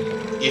to you.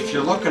 If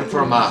you're looking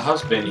for my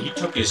husband, he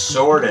took his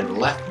sword and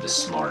left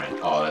this morning.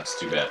 Oh, that's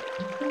too bad.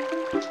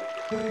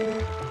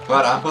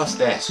 But I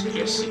must ask,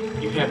 Jesse,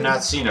 you have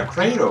not seen a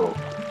cradle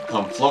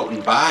come floating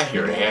by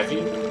here, have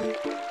you?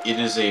 It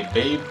is a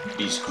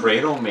baby's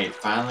cradle made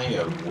finely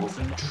of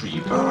woven tree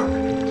bark.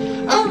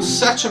 Oh,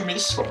 such a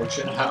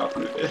misfortune. How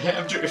could it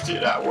have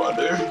drifted, I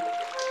wonder?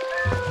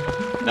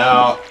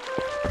 Now,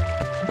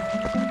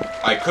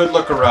 I could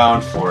look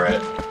around for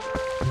it,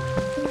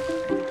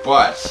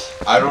 but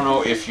I don't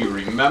know if you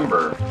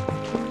remember.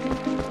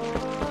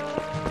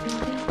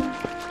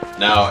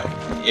 Now,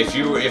 if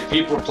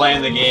people are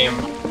playing the game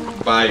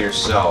by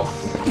yourself,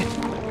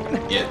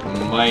 it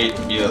might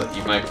be,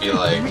 you might be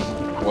like,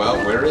 well,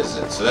 where is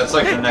it? So that's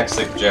like the next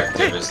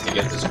objective, is to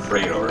get this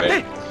cradle,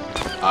 right?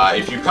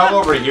 If you come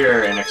over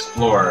here and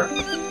explore,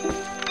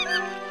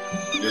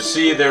 you'll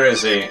see there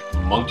is a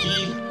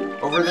monkey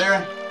over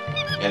there,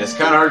 and it's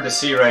kind of hard to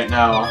see right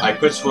now. I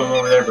could swim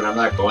over there, but I'm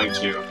not going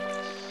to.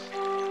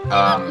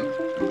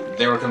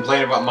 They were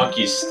complaining about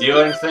monkeys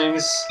stealing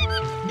things.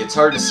 It's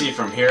hard to see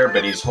from here,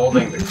 but he's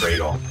holding the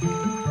cradle.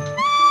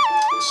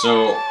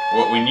 So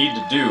what we need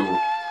to do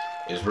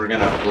is we're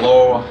gonna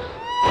blow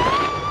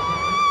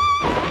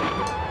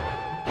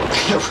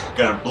we're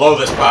gonna blow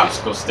this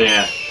popsicle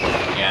stand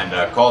and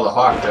call the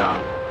hawk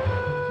down.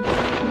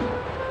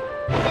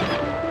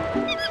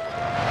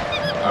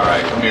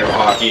 Alright, come here,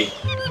 Hawky.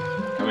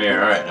 Come here.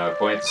 Alright, now I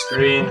point at the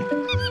screen.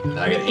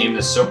 Now I can aim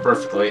this so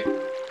perfectly. Such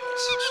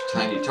a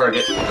tiny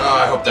target. Oh,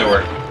 I hope that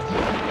worked.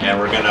 And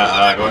we're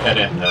gonna go ahead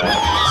and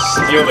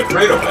steal the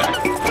cradle back.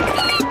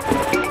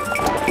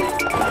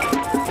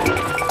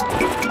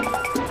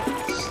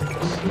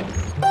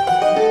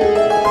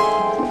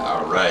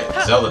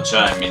 Zelda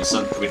chime means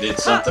we did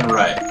something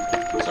right.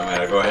 So I'm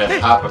going to go ahead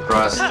and hop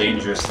across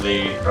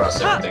dangerously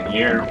across everything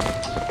here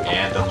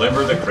and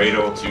deliver the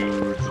cradle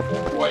to the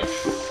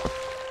wife.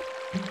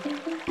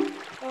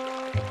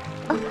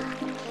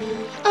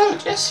 Oh,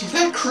 Jesse,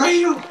 that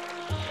cradle!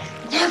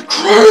 That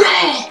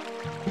cradle!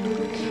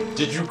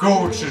 Did you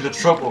go to the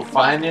trouble of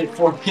finding it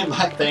for me?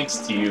 My thanks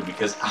to you,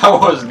 because I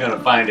wasn't going to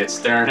find it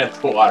staring at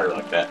the water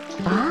like that.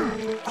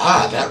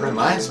 Ah, that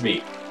reminds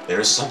me.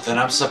 There's something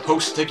I'm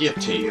supposed to give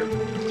to you.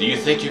 Do you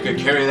think you could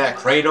carry that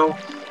cradle?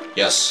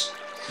 Yes.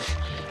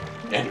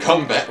 And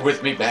come back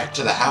with me back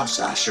to the house?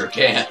 I sure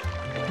can.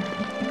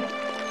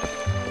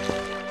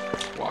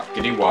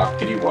 Walkity walk,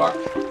 kitty walk.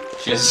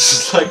 She has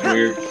this like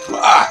weird...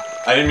 Ah!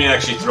 I didn't mean to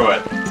actually throw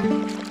it.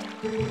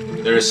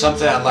 There is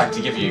something I'd like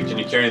to give you. Can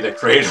you carry the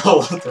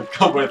cradle to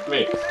come with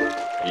me?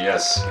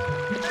 Yes.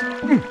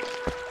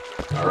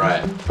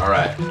 Alright,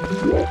 alright.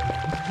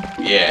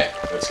 Yeah,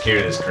 let's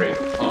carry this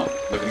cradle. Oh,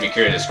 look at me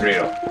carry this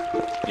cradle.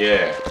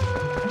 Yeah.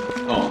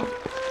 Oh,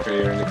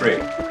 carry her in the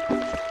cradle.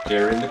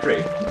 Carry her in the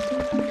cradle.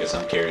 Guess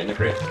I'm carrying the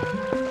cradle.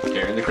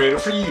 Carrying the cradle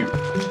for you.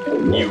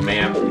 You,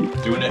 ma'am.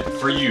 Doing it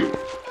for you.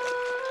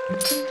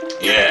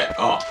 Yeah.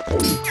 Oh,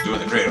 doing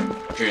the cradle.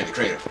 Carrying the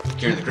cradle.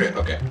 Carrying the cradle.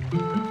 Okay.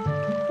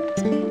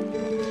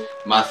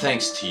 My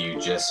thanks to you,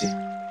 Jesse.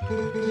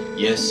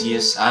 Yes,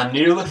 yes, I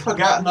nearly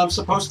forgotten I'm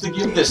supposed to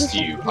give this to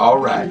you.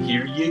 Alright,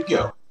 here you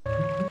go.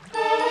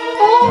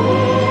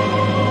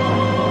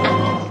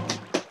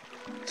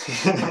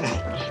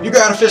 You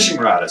got a fishing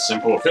rod, a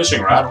simple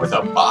fishing rod with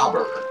a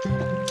bobber.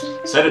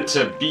 Set it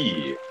to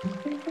B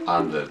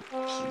on the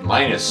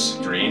minus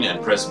screen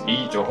and press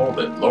B to hold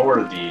it.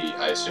 Lower the,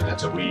 I assume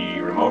that's a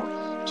Wii remote,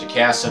 to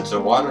cast into the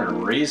water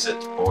and raise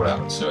it to pull it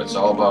out. So it's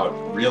all about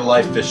real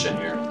life fishing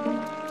here.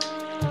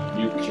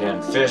 You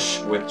can fish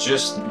with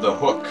just the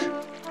hook,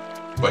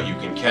 but you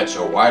can catch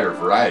a wider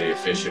variety of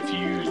fish if you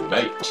use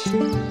bait.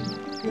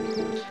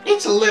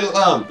 It's a little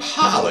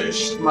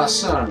unpolished. My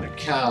son,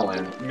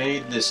 Colin,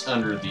 made this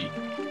under the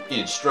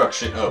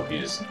instruction of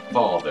his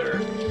father.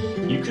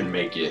 You can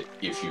make it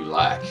if you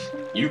like.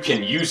 You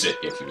can use it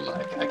if you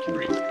like. I can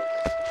read.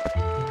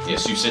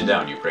 Yes, you sit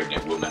down, you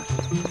pregnant woman.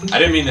 I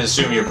didn't mean to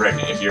assume you're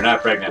pregnant. If you're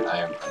not pregnant,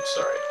 I'm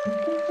sorry.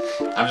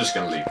 I'm just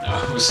gonna leave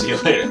now. We'll see you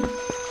later.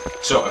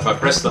 So, if I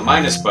press the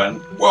minus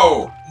button,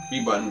 whoa!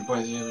 B button,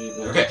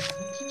 okay.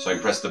 So I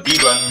can press the B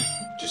button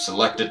to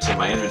select it to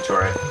my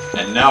inventory,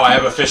 and now I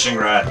have a fishing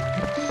rod.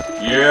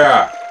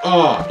 Yeah!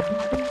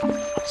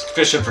 It's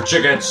fishing for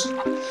chickens.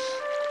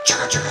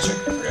 Chicka, chicka,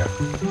 chicka. Yeah.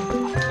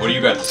 What do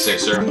you got to say,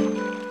 sir?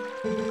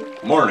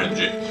 Morning,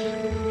 G.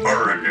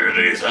 Morning,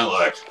 dude. Sound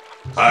like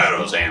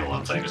Padre's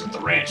handling things at the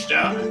ranch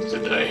down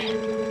today.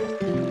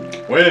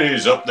 When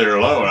he's up there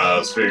alone, I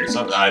was figuring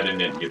something. I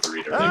didn't get to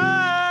read everything.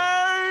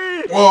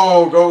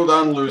 Whoa, go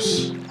down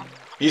loose.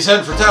 He's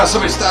heading for town.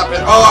 Somebody stop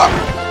it. Oh!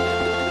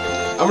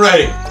 I'm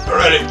ready. I'm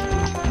ready.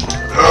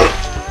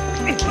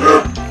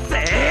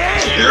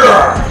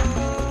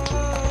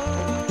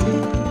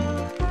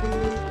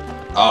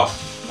 Oh,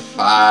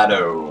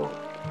 Fido.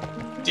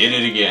 Did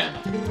it again.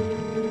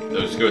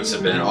 Those goats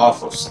have been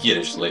awful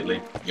skittish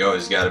lately. You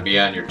always gotta be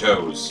on your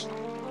toes.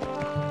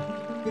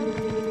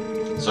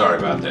 Sorry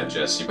about that,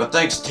 Jesse, but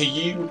thanks to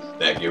you,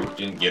 that goat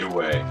didn't get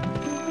away.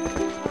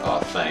 Oh,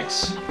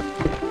 thanks.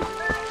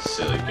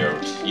 Silly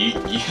goat.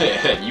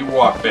 You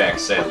walk back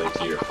sadly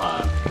to your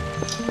pond.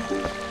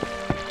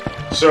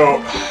 So,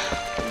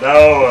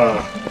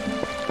 now,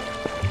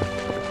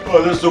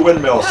 oh, there's the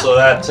windmill. So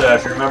that,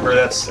 if you remember,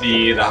 that's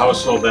the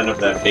household then of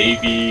that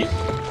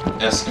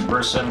baby-esque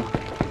person.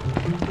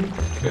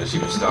 Because he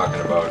was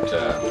talking about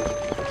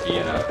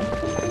being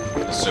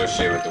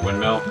associated with the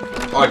windmill.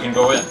 Oh, I can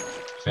go in.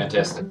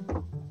 Fantastic.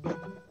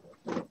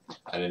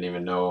 I didn't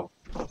even know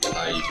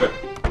you could.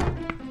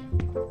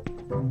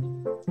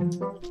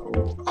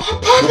 Oh,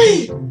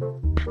 puppy!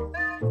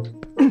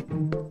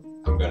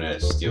 I'm gonna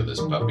steal this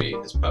puppy.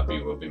 This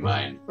puppy will be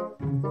mine.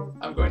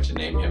 I'm going to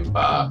name him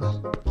Bob.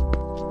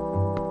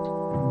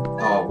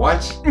 Oh,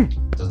 what?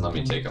 Doesn't let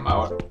me take him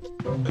out.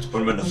 Let's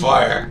put him in the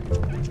fire.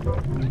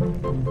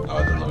 Oh,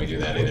 it doesn't let me do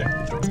that either.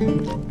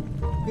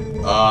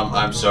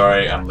 I'm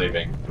sorry, I'm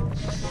leaving.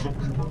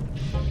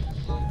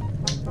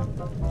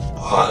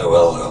 Hi,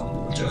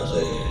 welcome,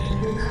 Jesse.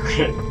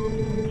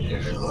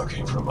 If you're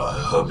looking for my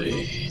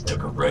hubby, he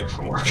took a break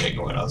from working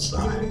and went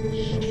outside.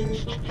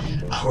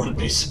 I wouldn't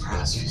be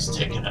surprised if he's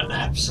taking a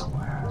nap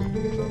somewhere.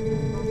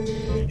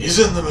 He's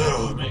in the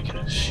middle of making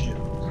a shield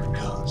for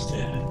Colin's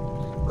dad,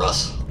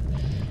 Russell,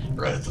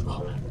 right at the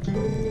moment.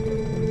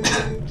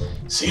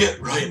 See it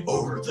right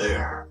over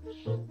there?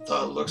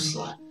 Though it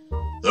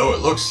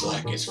looks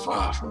like it's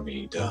far from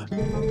being done.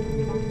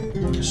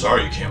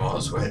 Sorry you came all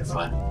this way to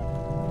find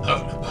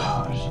out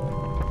about.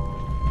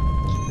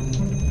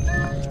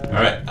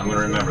 Alright, I'm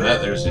gonna remember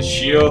that. There's a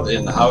shield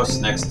in the house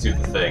next to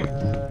the thing.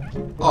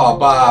 Oh,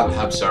 Bob,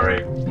 I'm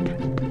sorry.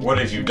 What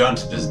have you done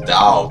to this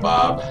doll,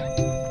 Bob?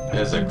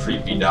 That is a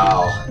creepy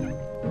doll.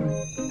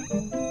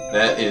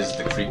 That is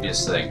the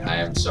creepiest thing. I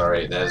am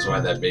sorry. That is why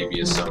that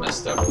baby is so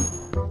messed up.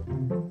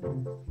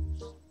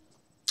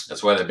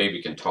 That's why that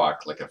baby can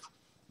talk like a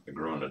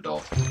grown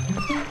adult.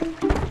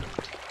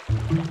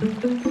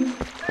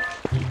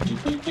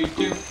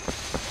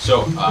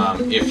 So,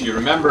 if you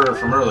remember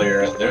from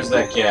earlier, there's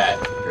that cat,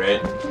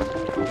 right?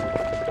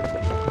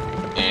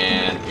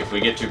 And if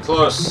we get too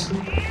close,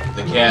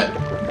 the cat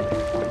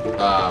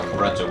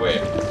runs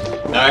away.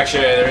 Now,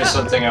 actually, there is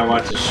something I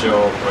want to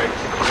show quick.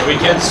 So we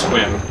can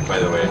swim, by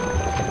the way.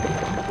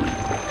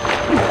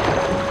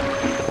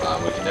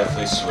 We can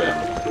definitely swim.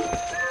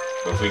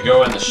 But if we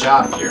go in the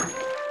shop here,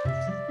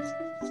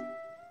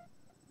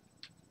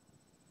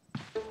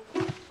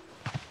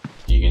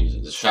 you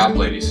can. The shop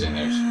lady's sitting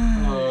there.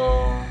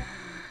 Oh.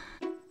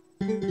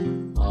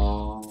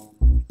 Oh.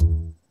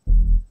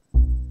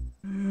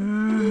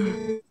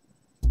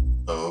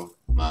 Oh,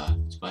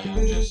 it's my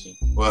Aunt Jessie.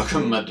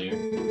 Welcome, my dear.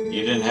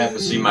 You didn't happen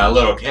to see my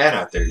little cat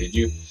out there, did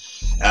you?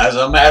 As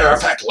a matter of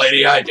fact,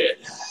 lady, I did.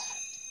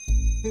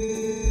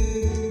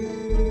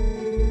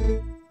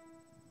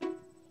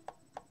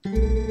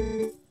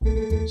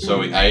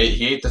 So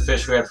he ate the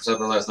fish we had for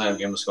supper last night. I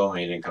gave him a skull and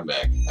he didn't come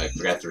back. I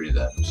forgot to read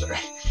that. I'm sorry.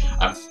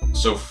 I'm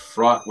so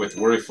fraught with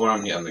worry for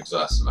him. I'm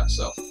exhausted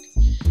myself.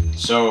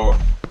 So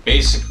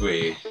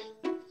basically,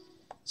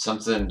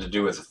 something to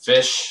do with a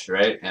fish,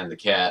 right? And the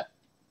cat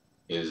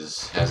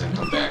hasn't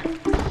come back.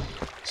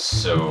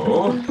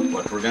 So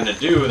what we're gonna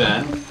do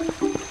then?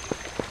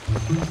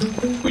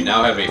 We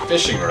now have a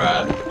fishing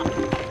rod.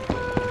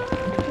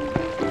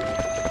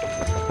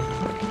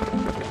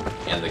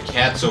 And the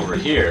cat's over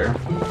here.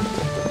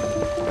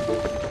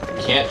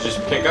 We can't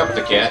just pick up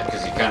the cat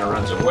because he kind of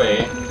runs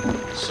away.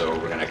 So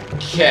we're gonna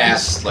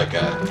cast like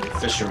a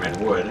fisherman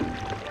would.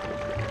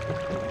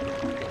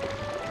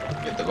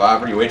 Get the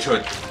bobber. You wait till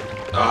it.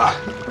 Ah!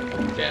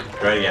 Damn.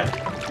 Try it again.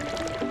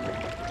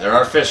 There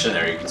are fish in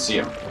there. You can see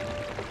them.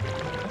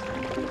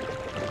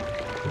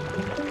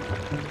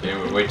 Okay,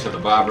 we wait till the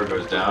bobber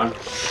goes down.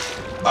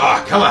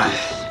 Ah, come on!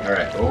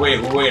 Alright, we'll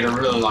wait a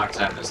really long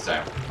time this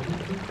time.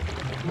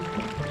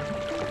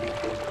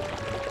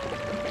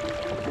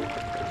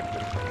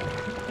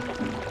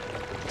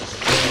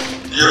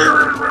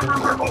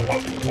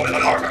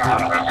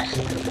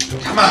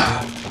 Come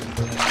on!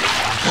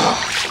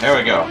 There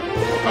we go.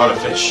 Caught a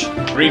fish.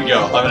 Green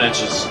gill, 11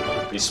 inches.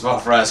 These small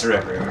fries are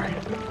everywhere.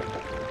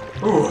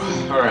 Ooh,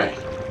 alright.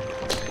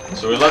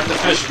 So we let the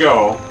fish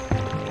go.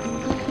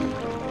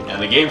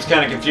 And the game's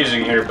kind of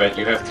confusing here, but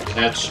you have to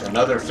catch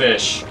another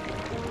fish.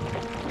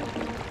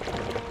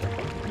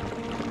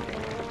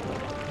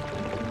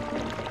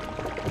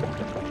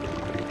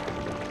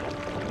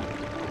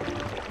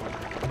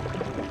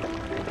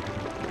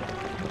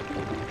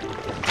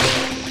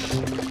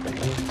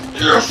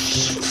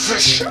 Yes!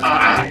 Fish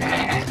on!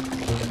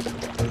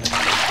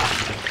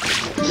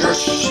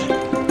 Yes!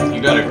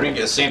 You got a green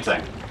gill, same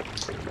thing.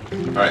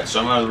 Alright, so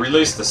I'm going to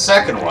release the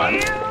second one.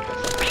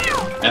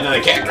 And then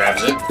the cat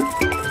grabs it.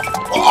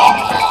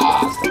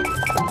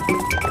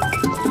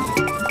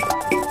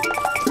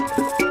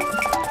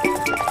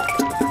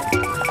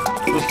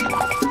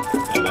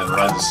 And then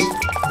runs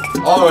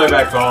all the way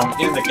back home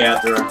in the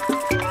Cathra.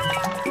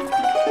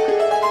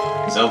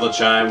 Zelda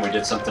chime, we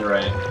did something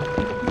right.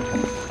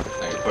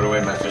 I can put away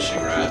my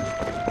fishing rod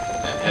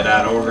and head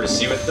on over to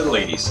see what the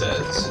lady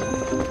says.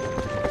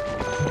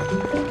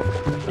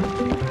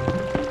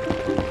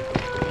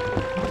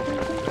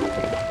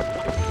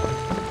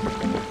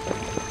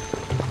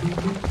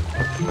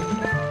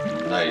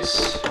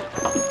 Nice.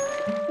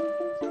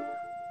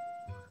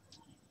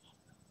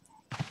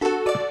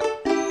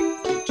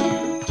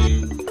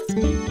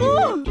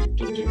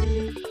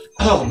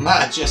 Oh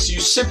my, Jesse, you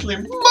simply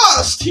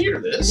must hear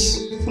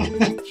this.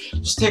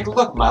 Just take a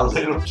look, my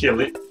little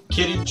kitty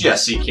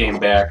Jesse came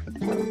back.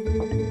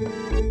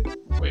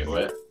 Wait,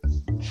 what?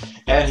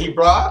 And he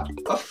brought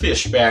a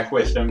fish back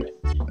with him.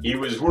 He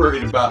was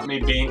worried about me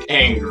being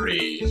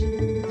angry.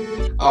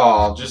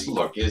 Oh, just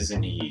look,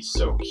 isn't he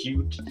so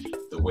cute?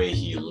 The way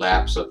he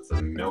laps up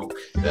the milk,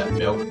 that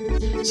milk.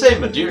 Say,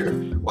 my dear,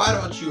 why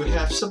don't you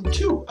have some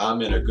too?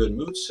 I'm in a good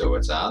mood, so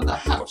it's on the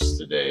house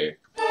today.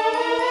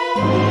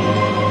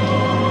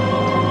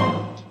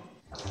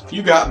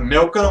 You got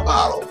milk in a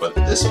bottle, but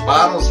this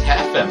bottle's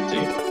half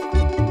empty.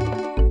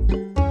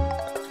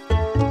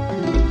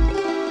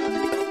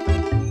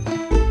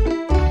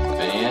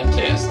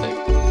 Fantastic.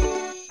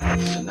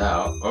 So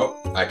now, oh,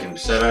 I can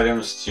set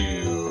items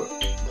to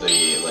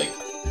the, like,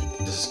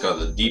 this is called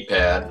the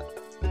D-pad.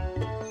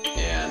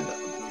 And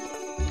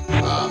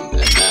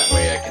that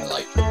way I can,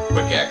 like,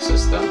 quick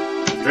access them.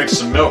 Drink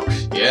some milk.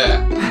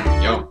 Yeah.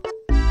 Yum.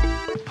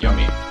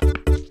 Yummy.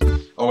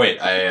 Oh, wait,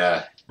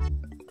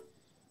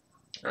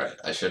 Alright,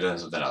 I should have done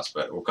something else,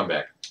 but we'll come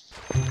back.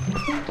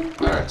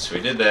 Alright, so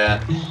we did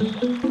that. And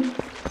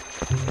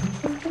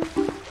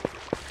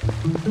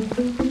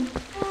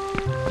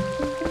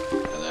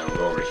then we'll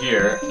go over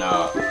here.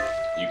 Now,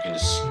 you can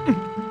just...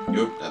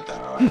 Oop, not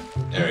that one.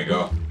 There we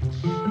go.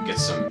 Get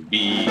some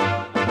bee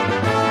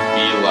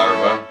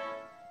larva.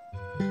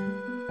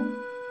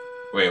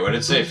 Wait, what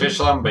did it say? Fish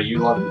love them, but you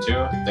love them too?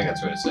 I think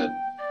that's what it said.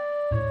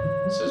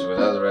 It says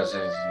without the rest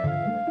of it...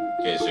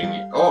 Okay, so you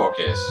can... Oh,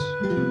 okay.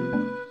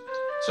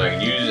 So I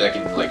can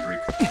like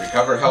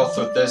recover health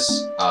with this,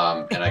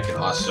 and I can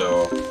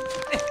also use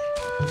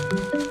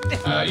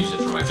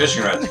it for my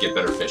fishing rod to get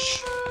better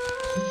fish.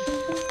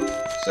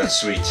 So that's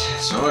sweet.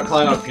 So I'm gonna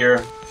climb up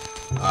here,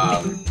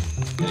 and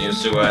you'll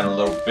see why in a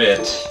little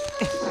bit.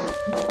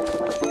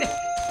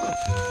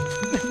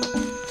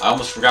 I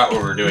almost forgot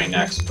what we're doing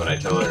next, but I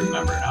totally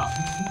remember now.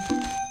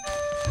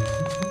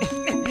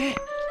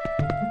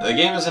 The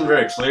game isn't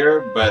very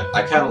clear, but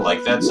I kind of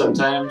like that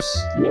sometimes,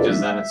 because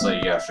then it's like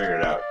you gotta figure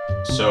it out.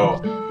 So,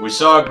 we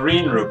saw a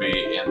green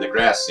ruby in the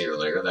grass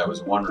earlier, that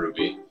was 1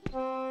 ruby.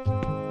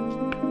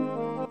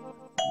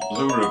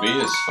 Blue ruby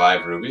is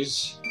 5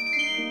 rubies.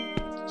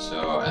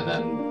 So, and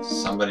then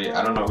somebody,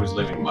 I don't know who's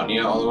leaving money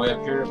all the way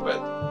up here, but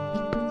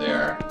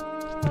there.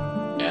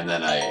 And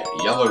then a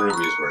yellow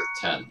ruby is worth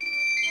 10.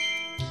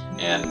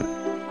 And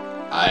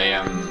I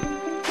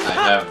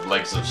have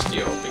legs of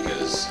steel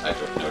because I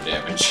took no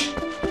damage.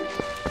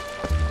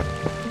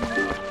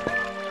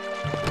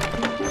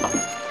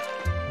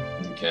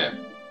 Okay.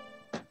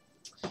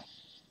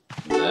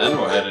 Then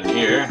we'll head in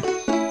here.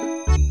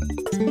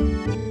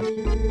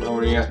 Oh,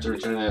 where do you have to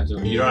return that to?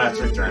 You don't have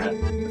to return it.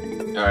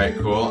 Alright,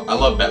 cool. I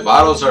love that.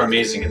 Bottles are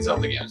amazing in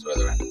Zelda games, by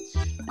the way.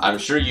 I'm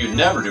sure you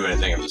never do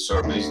anything of the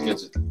sort, but these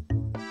kids...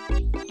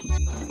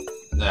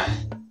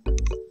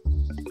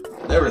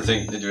 Never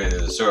think to do anything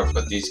of the sort,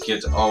 but these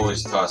kids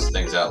always toss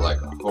things out like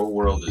the whole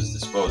world is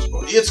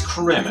disposable. It's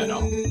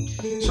criminal.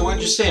 So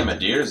what'd you say, my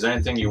dear? Is there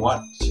anything you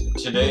want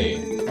today?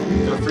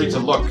 Feel free to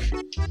look.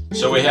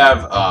 So we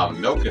have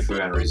milk, if we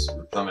want to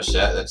replenish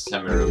that, that's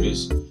 10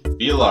 rubies.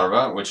 Bee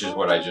larva, which is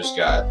what I just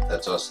got,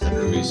 that's also 10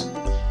 rubies.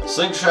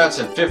 Slingshots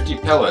and 50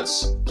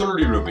 pellets,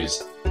 30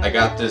 rubies. I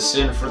got this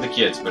in for the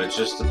kids, but it's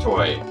just a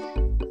toy.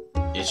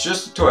 It's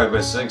just a toy,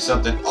 but it stinks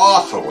something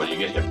awful when you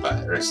get hit by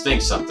it, or it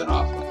stinks something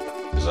awful.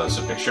 There's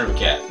a picture of a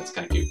cat, that's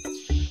kind of cute.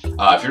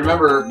 If you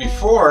remember,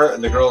 before,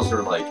 the girls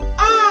were like,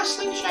 ah,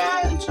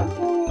 slingshot, it's so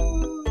cool.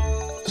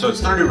 So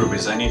it's 30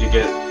 rubies, I need to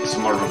get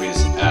some more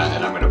rubies,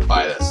 and I'm going to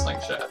buy that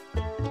slingshot.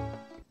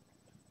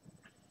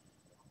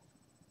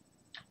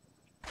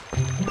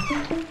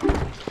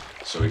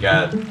 So we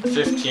got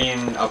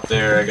 15 up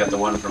there, I got the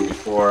one from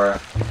before.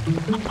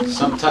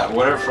 Sometimes,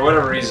 for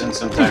whatever reason,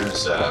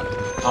 sometimes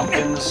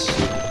pumpkins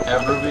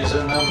have rubies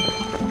in them.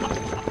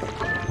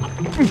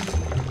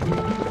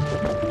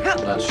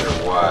 Not sure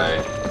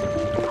why.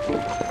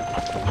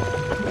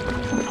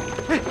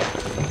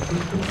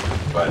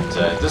 But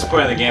at this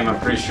point in the game, I'm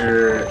pretty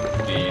sure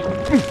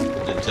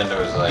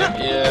Nintendo is like,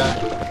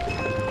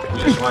 yeah, we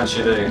just want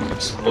you to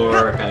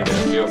explore, kind of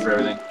get a feel for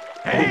everything.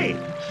 Hey!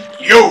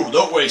 Yo,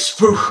 don't waste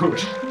food!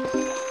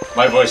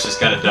 My voice is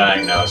kind of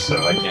dying now,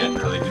 so I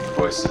can't really do the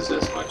voices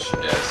as much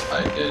as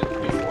I did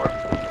before.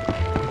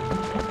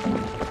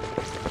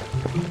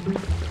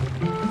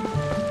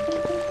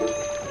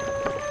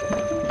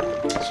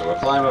 So we'll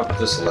climb up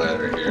this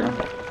ladder here.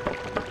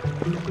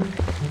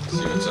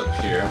 See what's up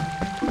here.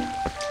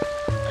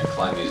 I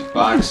climb these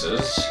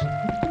boxes.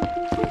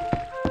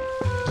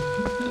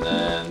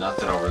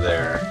 nothing over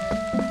there.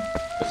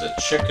 There's a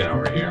chicken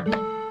over here.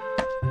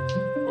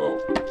 Whoa.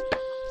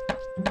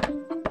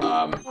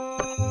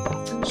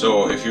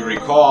 So if you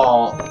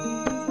recall,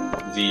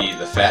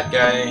 the fat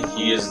guy,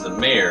 he is the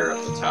mayor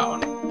of the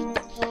town.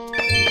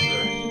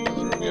 There's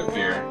a ruby up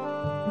here.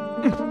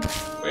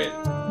 Wait.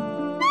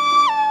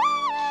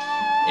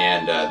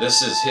 And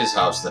this is his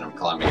house that I'm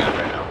climbing on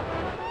right now.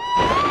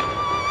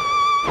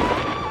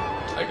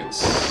 I can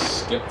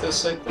skip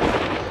this, I think?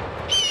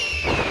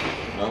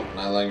 Nope,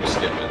 not letting me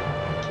skip it.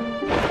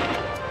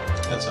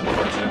 That's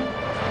unfortunate.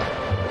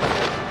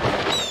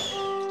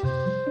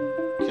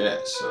 Okay,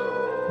 so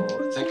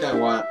I think I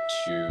want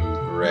to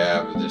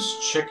grab this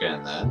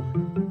chicken then.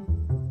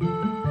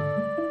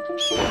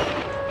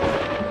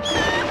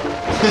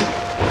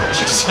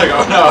 She's like,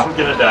 oh no, I'm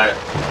gonna die.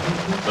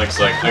 Link's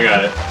like, I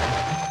got it.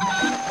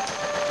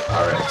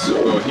 Alright, so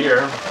we'll go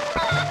here.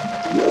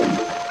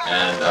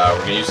 And we're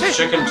gonna use the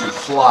chicken to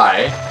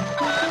fly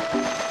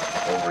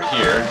over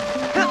here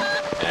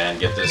and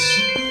get this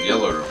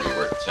yellow ruby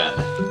worth 10.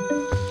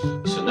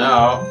 So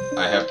now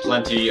I have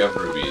plenty of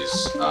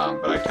rubies,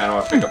 but I kind of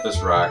want to pick up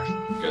this rock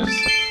because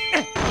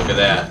look at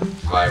that,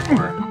 5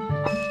 more.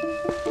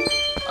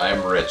 I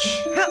am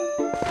rich.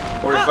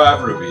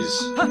 45 rubies.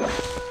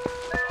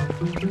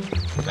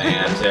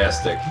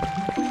 Fantastic.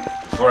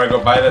 Before I go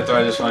buy that though,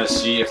 I just want to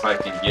see if I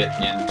can get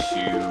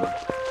into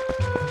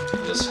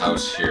this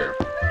house here.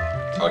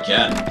 Oh, I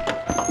can.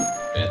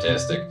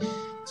 Fantastic.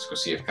 Let's go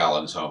see if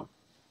Colin's home.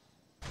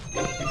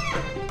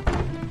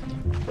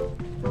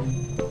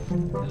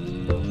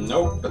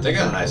 Nope, but they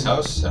got a nice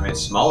house. I mean,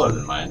 it's smaller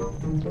than mine,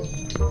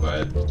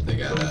 but they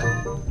got a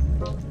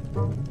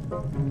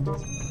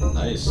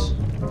nice.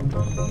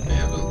 They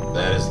have a,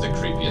 that is the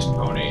creepiest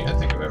pony I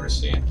think I've ever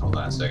seen. Hold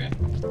on a second.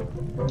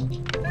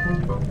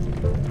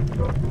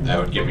 That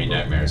would give me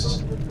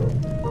nightmares.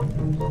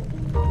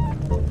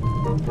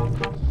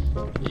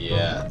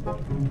 Yeah.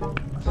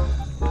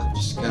 I'm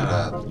just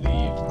gotta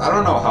leave. I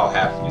don't know how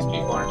half of these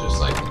people aren't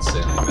just like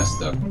insanely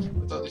messed up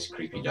with all these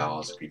creepy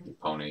dolls, creepy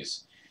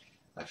ponies.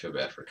 I feel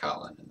bad for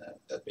Colin and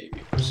that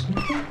baby person.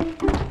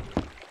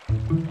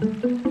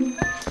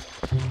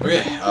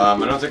 Okay, I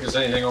don't think there's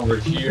anything over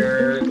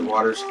here. The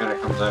water just kind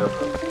of comes out of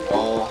the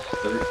wall.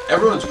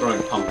 Everyone's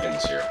growing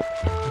pumpkins here,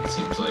 it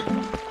seems like.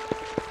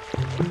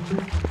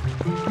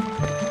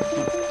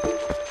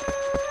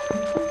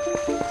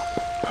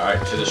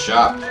 Alright, to the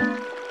shop.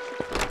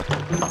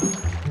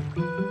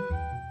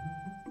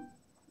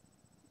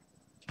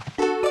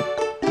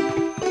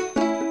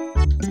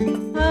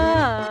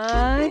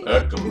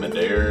 Welcome, my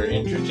dear.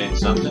 Entertain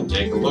something?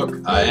 Take a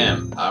look.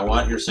 I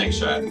want your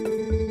slingshot.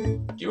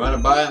 Do you want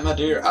to buy it, my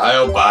dear?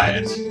 I'll buy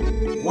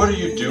it. What are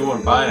you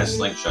doing buying a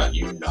slingshot,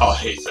 you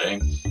naughty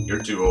thing?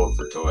 You're too old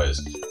for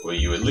toys. Will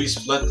you at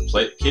least let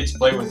the kids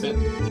play with it?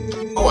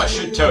 Oh, I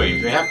should tell you,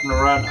 if you happen to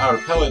run out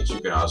of pellets, you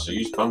can also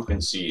use pumpkin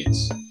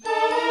seeds.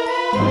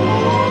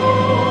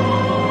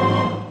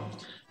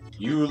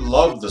 You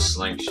love the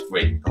slingshot.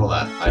 Wait, hold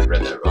on. I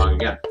read that wrong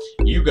again.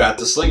 You got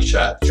the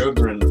slingshot.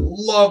 Children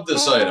love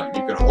this item.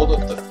 You can hold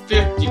up to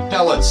 50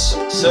 pellets,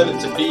 set it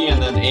to B,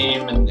 and then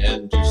aim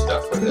and do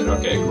stuff with it.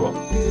 Okay, cool.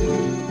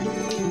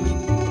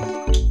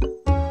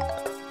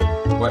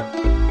 What?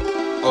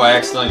 Oh, I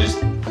accidentally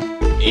just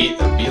ate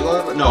a bee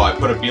larva? No, I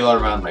put a bee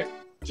larva on my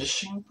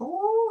fishing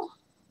pole?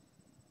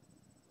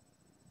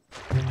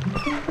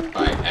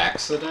 By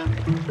accident?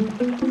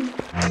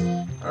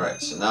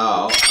 Alright, so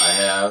now I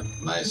have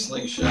my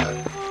slingshot.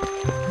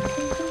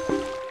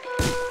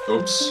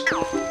 Oops.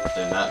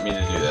 Did not mean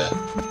to do that.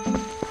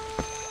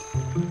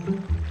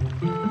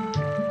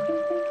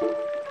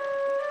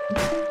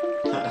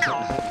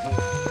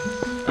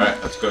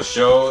 Alright, let's go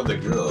show the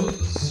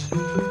girls.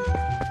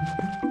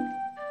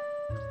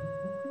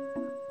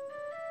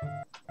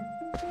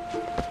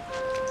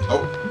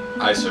 Oh,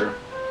 hi, sir.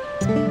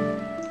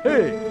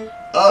 Hey!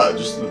 Ah,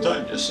 just in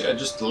time, Jesse. I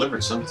just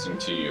delivered something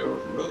to you.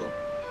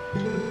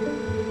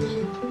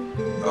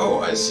 Oh,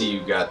 I see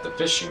you got the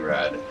fishing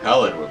rod.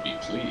 Helen would be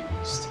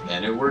pleased.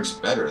 And it works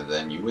better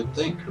than you would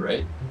think,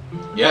 right?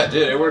 Yeah, it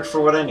did. It worked for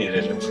what I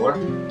needed it for.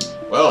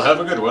 Well, have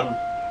a good one.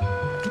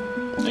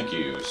 Thank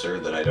you, sir,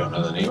 that I don't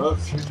know the name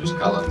of. You're just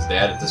Colin's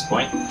dad at this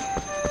point.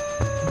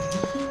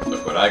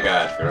 Look what I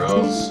got,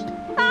 girls.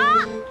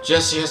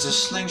 Jesse has a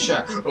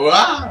slingshot.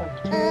 Wow!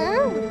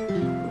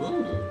 Ooh.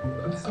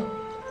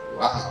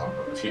 Wow.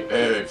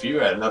 If you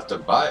had enough to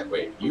buy it,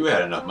 wait, you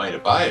had enough money to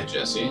buy it,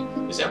 Jesse.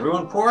 Is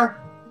everyone poor?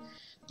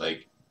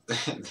 Like,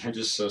 they're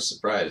just so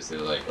surprised. They're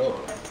like, oh.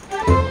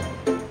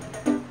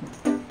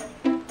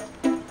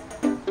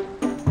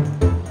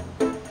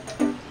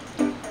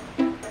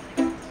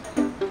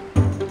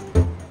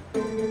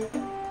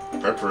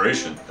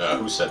 Preparation.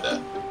 Who said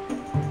that?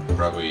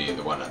 Probably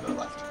the one on the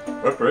left.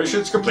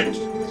 Preparation's complete.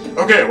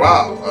 Okay,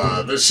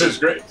 wow, this is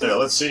great.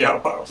 Let's see how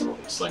powerful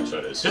the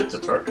slingshot is. Hit the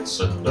targets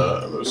and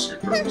lose your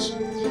groups.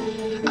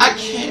 I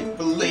can't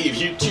believe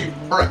you two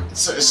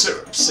brats are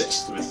so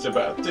obsessed with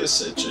about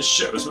this. It just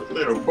shows what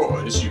little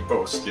boys you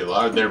both still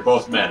are. They're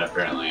both men,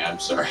 apparently. I'm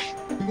sorry.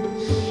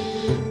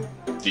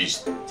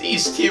 These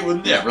two will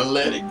never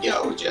let it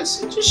go,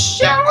 Jesse. Just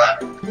show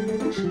up.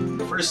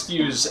 First,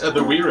 use the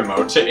Wii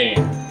remote to aim.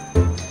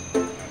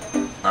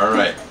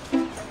 Alright.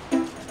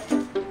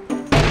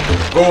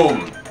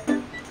 Boom!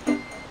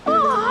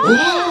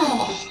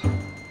 Whoa!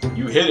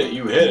 You hit it,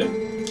 you hit it.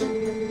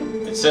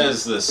 It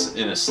says this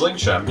in a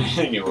slingshot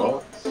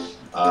manual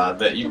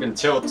that you can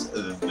tilt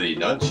the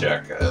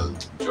nunchuck,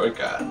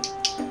 Joy-Con,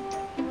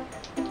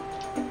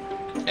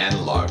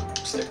 analog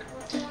stick.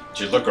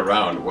 You look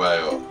around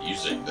while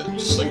using the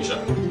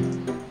slingshot.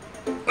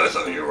 I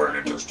thought you weren't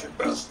interested,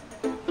 Beth.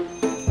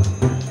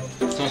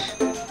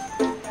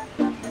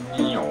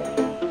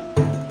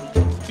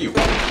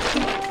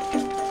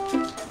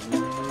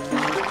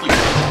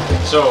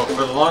 So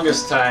for the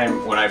longest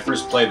time, when I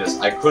first played this,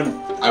 I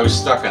was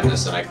stuck on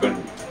this and I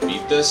couldn't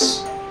beat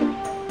this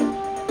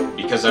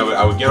because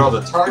I would get all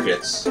the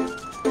targets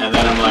and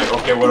then I'm like,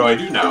 okay, what do I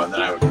do now? And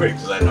then I would quit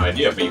because I had no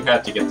idea. But you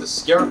had to get the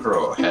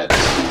scarecrow heads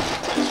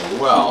as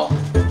well.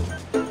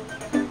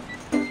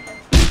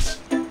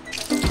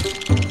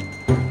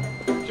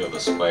 Kill the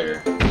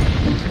spider.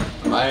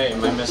 Am I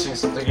missing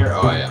something here?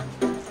 Oh, I am.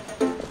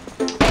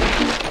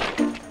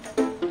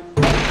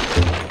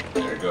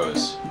 There it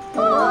goes.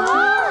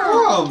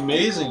 Oh,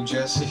 amazing,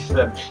 Jesse.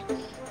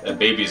 That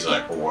baby's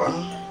like, what?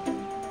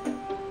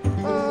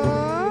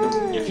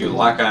 If you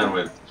lock on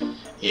with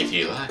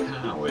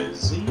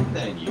Z,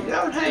 then you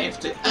don't have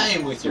to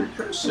aim with your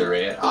cursor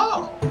at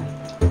all.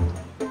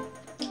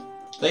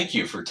 Thank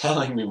you for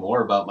telling me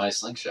more about my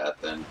slingshot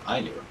than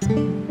I knew.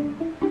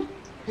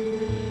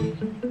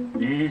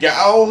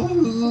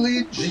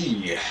 Golly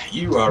gee,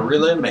 you are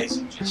really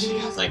amazing, Jesse.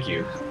 Thank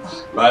you.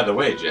 By the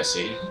way,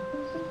 Jesse,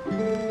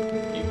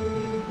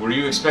 were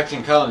you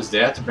expecting Colin's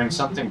dad to bring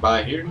something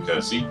by here?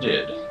 Because he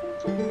did.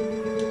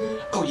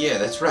 Oh yeah,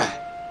 that's right.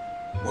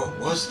 What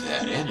was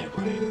that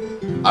anyway?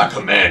 I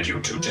command you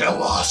to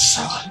tell us.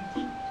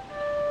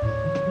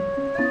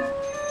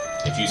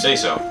 If you say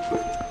so.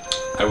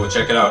 I will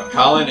check it out.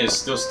 Colin is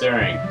still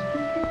staring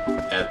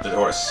at the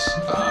horse.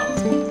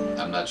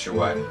 I'm not sure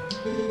why.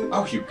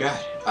 Oh, you got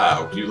it. I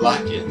hope you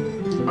like it.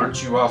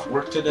 Aren't you off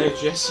work today,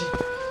 Jesse?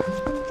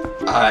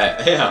 I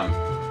am.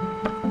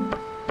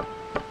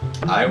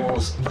 I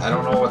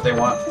don't know what they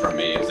want from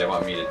me. If they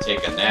want me to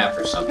take a nap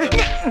or something.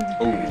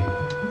 Ooh.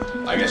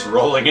 I guess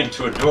rolling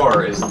into a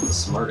door isn't the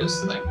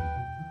smartest thing.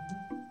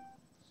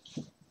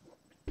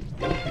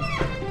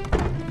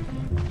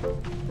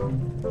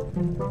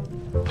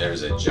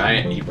 There's a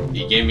giant,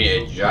 he gave me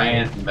a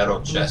giant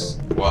metal chest.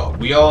 Well,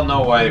 we all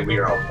know why we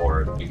are all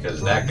poor,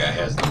 because that guy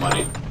has the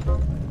money.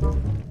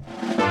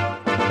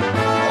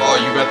 Oh,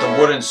 you got the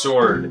wooden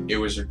sword. It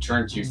was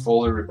returned to you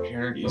fully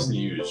repaired, easy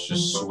to use.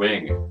 Just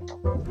swing.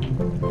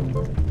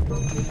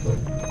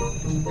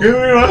 Give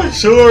me my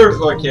sword!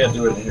 Oh, I can't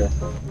do it in here.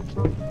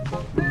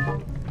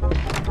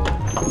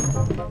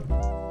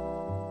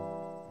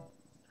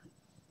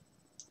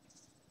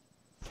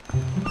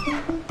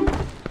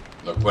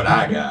 Look what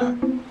I got.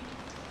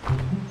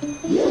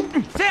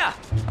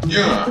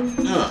 Yeah. Now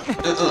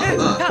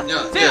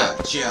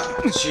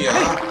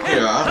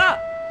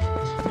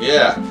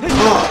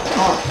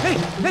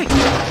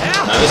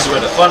this is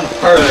where the fun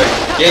part of the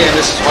game.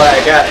 This is why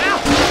I got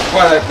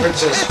Twilight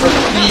Princess for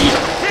Wii.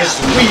 This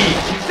is Wii.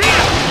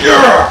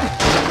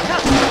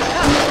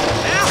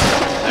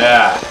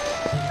 Yeah.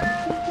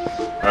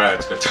 All right,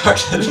 let's go talk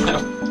to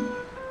them.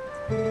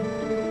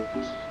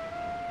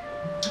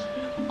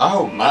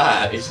 Oh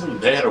my,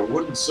 isn't that a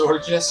wooden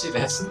sword, Jesse?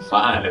 That's the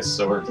finest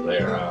sword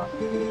there.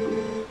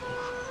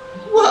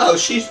 Whoa,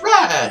 she's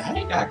right.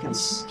 Hey,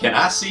 can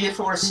I see it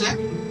for a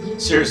second?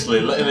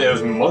 Seriously,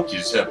 those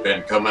monkeys have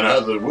been coming out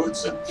of the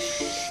woods and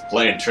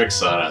playing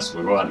tricks on us.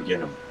 We want to get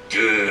them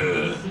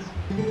good.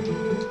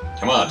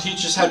 Come on,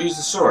 teach us how to use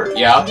the sword.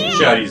 Yeah, I'll teach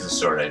you how to use the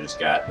sword I just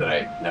got that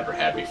I never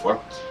had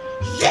before.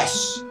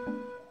 Yes!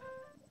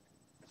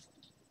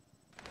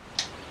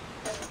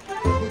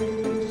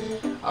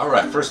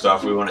 Alright, first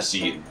off, we want to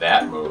see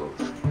that move.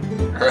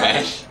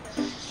 Alright.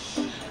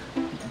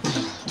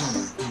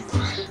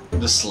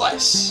 The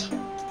slice.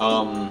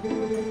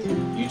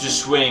 You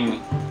just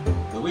swing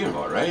the Wii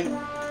remote, right?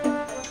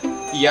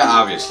 Yeah,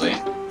 obviously.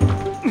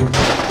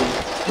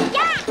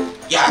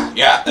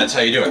 Yeah, that's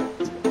how you do it.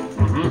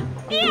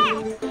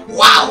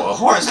 Wow, a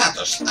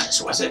horizontal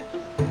slice, was it?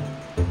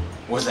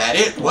 Was that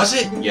it? Was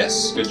it?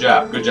 Yes, good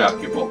job,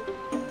 pupil.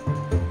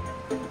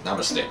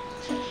 Namaste.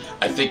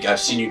 I think I've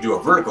seen you do a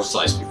vertical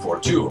slice before,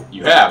 too.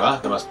 You have, huh?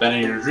 That must have been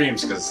in your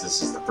dreams, because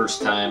this is the first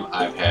time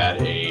I've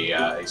had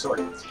a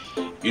sword.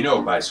 You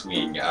know, by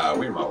swinging Wii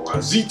remote,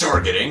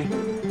 Z-targeting.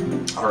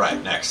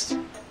 Alright, next.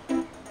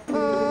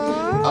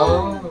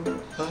 Oh,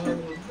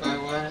 I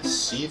want to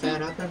see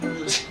that other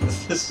move.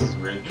 This is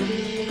weird.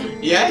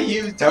 Yeah,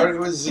 you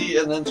target with Z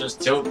and then just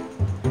tilt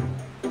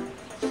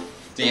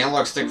the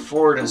analog stick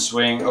forward and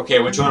swing. Okay,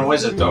 which one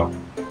was it, though?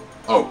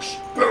 Oh,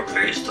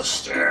 please, the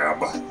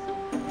stab.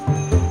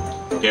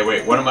 Okay,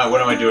 wait, what am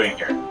I doing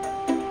here?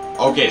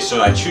 Okay,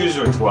 so I choose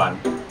which one.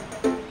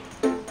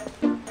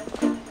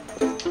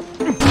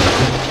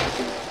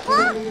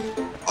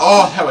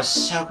 Oh, that was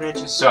so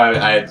gracious. So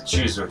I had to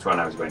choose which one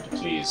I was going to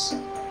please.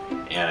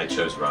 And I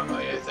chose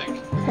wrongly, I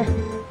think.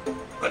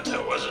 But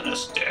that wasn't a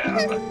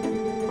stab.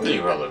 What do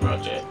you really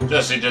about it?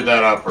 Jesse did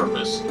that on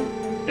purpose.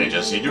 Hey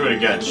Jesse, do it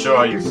again. Show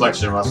all your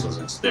flexion muscles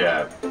and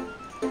stab.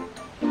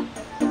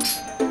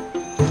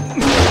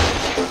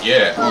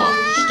 Yeah, come on,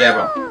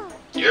 stab him.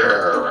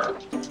 Yeah.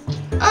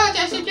 Oh,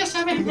 Jesse, just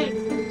a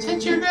minute.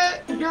 Since you're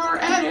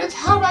at it,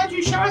 how about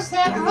you show us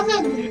that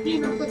other move?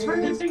 You know, the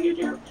tournament thing you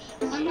do.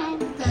 I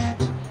love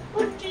that.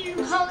 What do you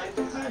call it?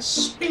 A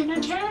spin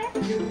attack?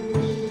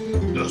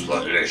 Just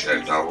like they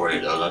shake that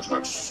weight on the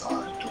touch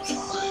side to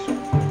side.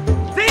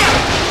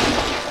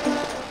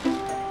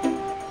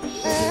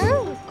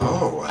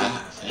 Oh,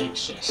 wow,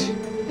 thanks, Jesse.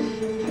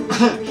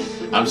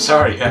 I'm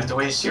sorry you have to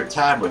waste your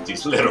time with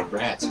these little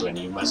brats when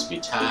you must be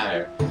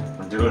tired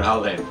from doing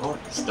all the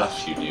important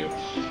stuff you do.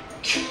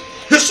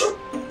 Yes, sir.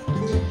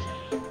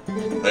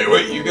 Hey,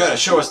 wait, you gotta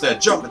show us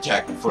that jump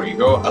attack before you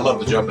go. I love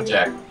the jump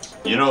attack.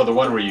 You know, the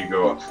one where you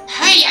go,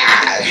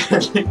 Hiya!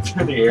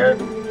 through the air.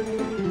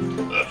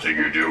 That thing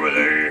you do with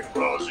a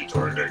lousy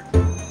target.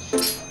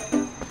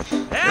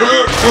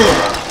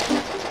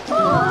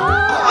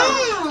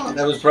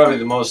 That was probably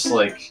the most,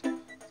 like,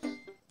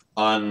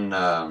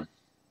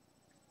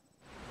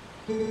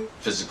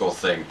 physical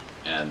thing,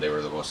 and they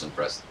were the most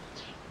impressed.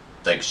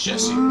 Thanks,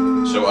 Jesse.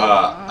 So,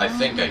 I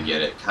think I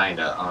get it,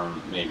 kinda,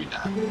 maybe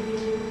not.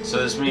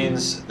 So this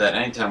means that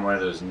anytime one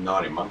of those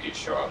naughty monkeys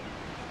show up...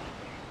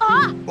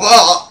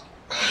 Well,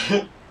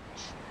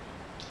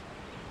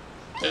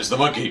 there's the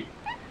monkey.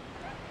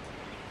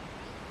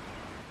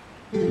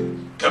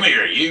 Come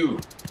here, you!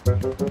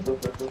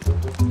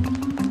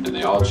 And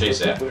they all chase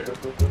after it.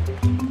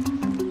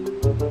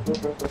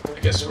 I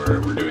guess we're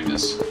doing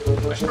this.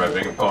 I should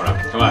probably bring a Pono.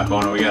 Come on,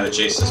 Pono, we gotta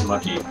chase this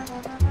monkey.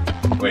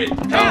 Wait,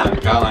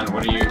 Colin,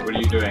 what are you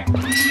doing?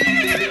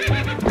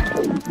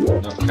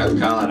 No,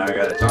 Colin, I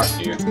gotta talk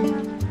to you.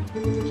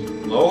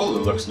 Lola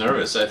looks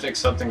nervous. I think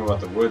something about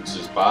the woods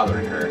is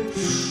bothering her.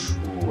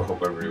 Ooh, I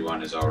hope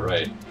everyone is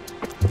alright.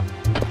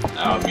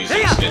 Now the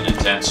music's getting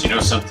intense. You know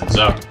something's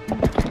up.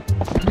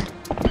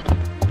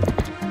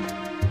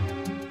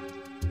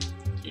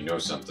 You know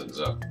something's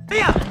up.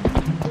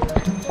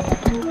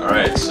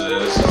 Alright, so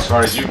this is as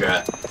far as you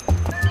got.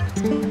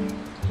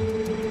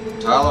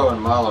 Talo and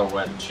Malo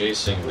went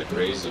chasing the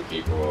crazy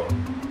people.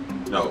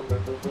 No,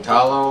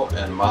 Talo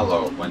and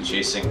Malo went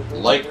chasing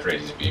like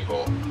crazy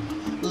people.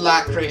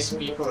 Like crazy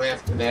people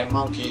after that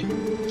monkey.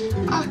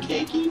 I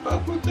can't keep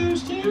up with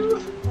those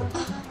two.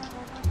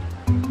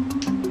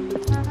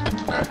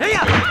 Alright,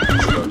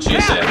 let's go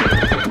chase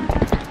after them.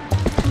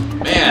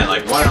 Man,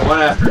 like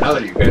one after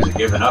another, you guys are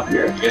giving up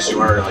here. I guess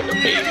you are like a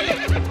baby.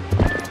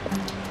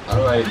 How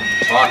do I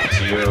talk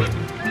to you?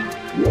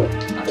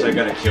 Aren't I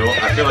gonna kill?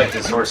 I feel like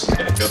this horse is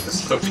gonna kill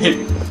this little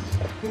baby.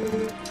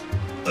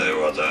 They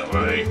want that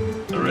way.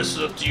 The rest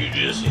is up to you,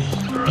 Jesse.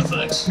 Alright,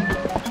 thanks.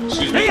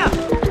 Excuse me.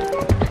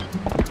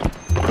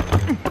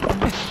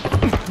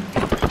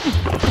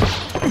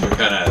 We're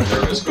kind of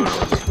nervous going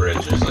over this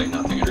bridge. There's like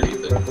nothing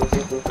underneath it.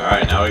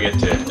 Alright, now we get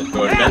to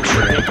go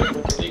adventuring.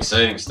 The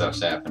exciting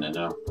stuff's happening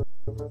now.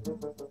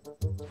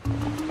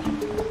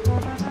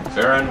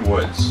 Farron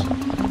Woods.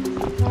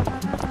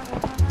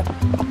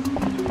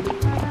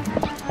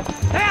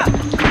 Yeah.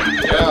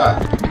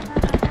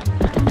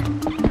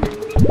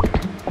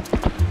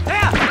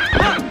 Yeah,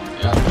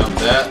 dump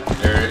that.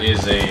 There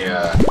is a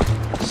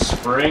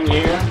spring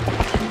here.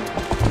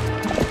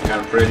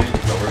 Kind of pretty,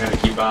 but we're gonna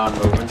keep on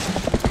moving.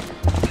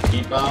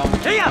 Keep on.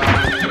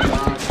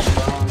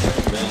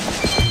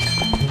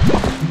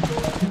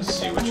 Let's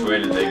see, which way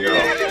did they go?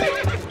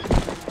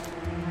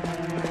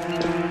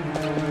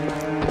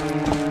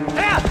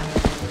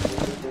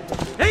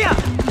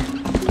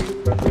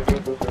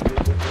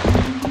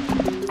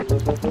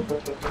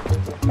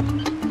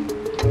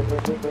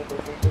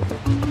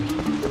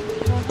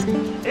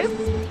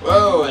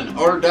 Whoa, an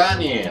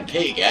Ordanian.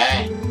 Hey,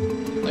 guy.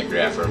 Like your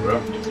afro,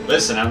 bro.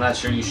 Listen, I'm not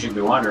sure you should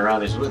be wandering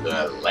around these woods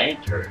without a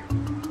lantern.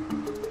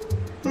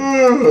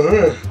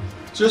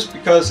 Just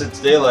because it's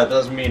daylight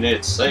doesn't mean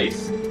it's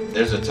safe.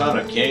 There's a ton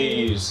of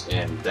caves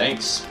and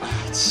dank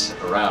spots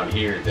around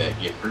here that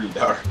get pretty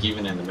dark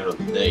even in the middle of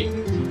the day.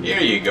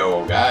 Here you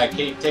go, guy.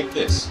 Okay, take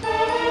this. You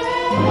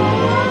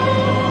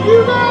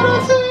got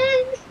a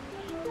thing!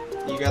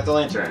 You got the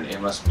lantern.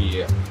 It must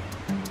be...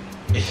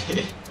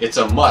 it's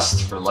a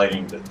must for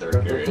lighting the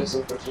dark areas.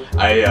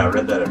 I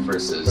read that at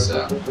first as...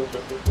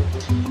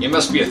 it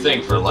must be a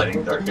thing for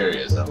lighting dark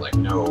areas. I'm like,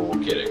 no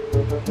kidding.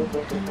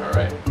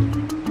 Alright.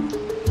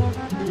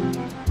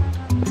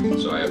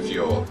 So I have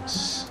fuel.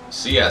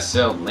 See, I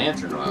sell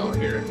lantern oil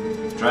here.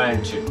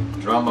 Trying to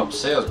drum up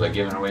sales by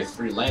giving away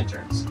free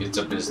lanterns. It's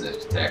a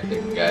business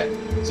tactic, guy.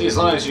 See, as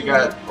long as you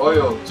got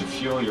oil to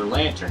fuel your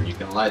lantern, you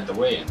can light the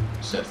way and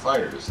set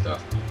fire to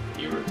stuff.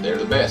 They're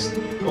the best.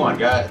 Go on,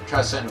 guy.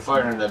 Try setting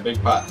fire in that big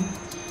pot.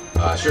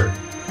 Sure.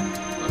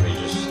 Let me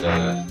just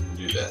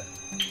do that.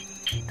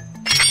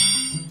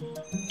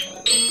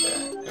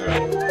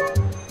 Alright.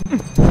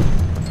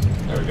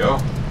 There we go.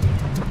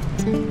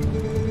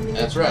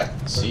 That's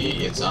right.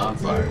 See, it's on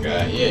fire,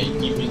 guy. Yeah, you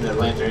keep using that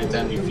lantern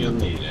anytime you feel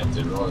needed.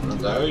 After all,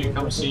 oh, you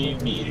come see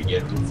me to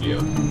get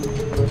refilled.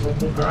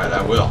 Alright,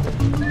 I will.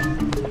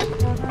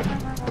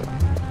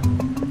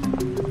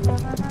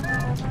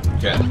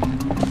 Okay.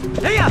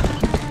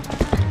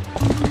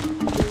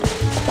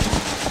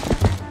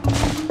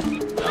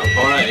 Now,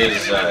 opponent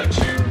is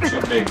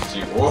too big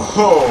to.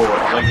 Whoa!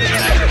 I like this an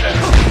extra.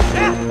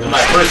 This is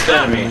my first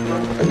enemy.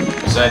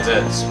 Besides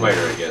that spider,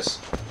 I guess.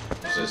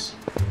 What's this?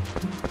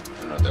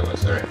 I don't know what that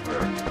was. Alright,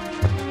 whatever.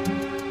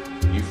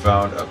 You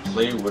found a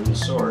play wooden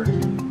sword.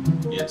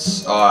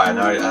 It's. Oh, I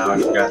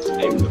forgot the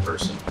name of the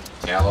person.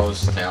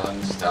 Talons,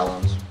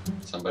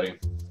 somebody.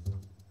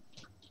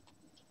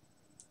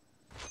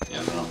 Yeah,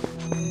 I don't know.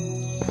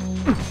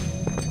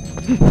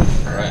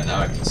 Alright, now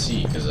I can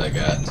see because I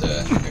got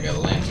a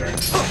lantern.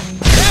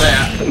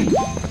 Bat!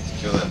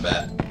 Let's kill that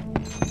bat.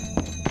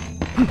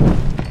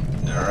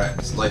 Alright,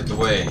 let's light the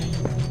way.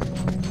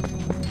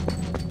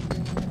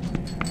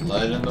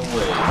 Light in the way.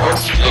 Oh,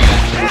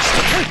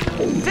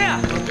 dang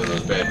it! Don't kill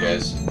those bad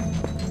guys.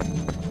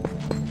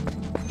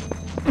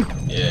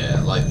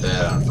 Yeah, light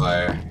that on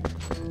fire.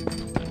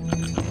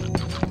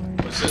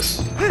 What's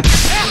this?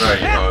 What are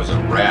you? Oh, it's a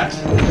rat.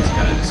 That's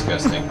kind of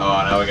disgusting.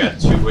 Oh, now we got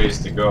 2 ways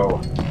to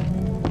go.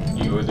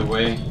 You the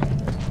way?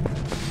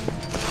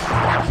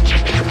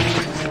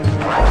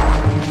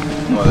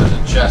 Oh, there's a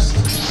chest.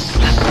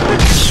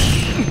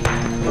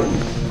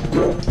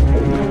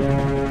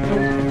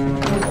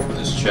 Open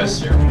this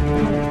chest here.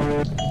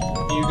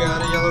 You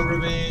got a yellow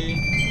ruby!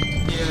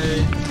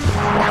 Yay!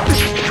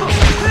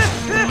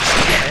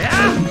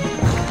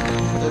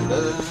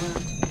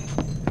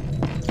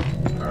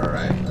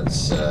 Alright,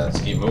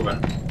 let's keep moving.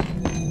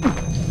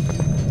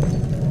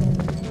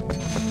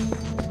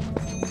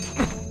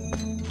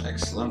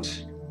 Excellent.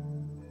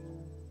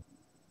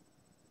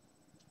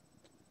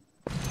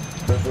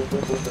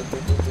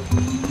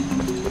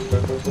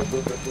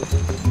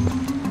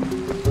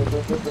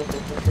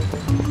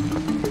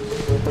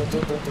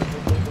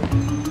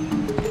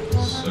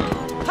 So,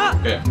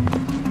 okay.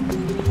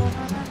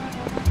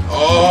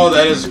 Oh,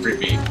 that is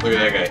creepy. Look at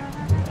that guy.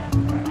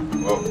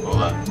 Whoa,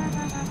 hold on.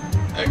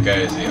 That guy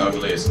is the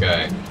ugliest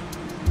guy.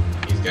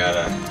 He's got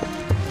a...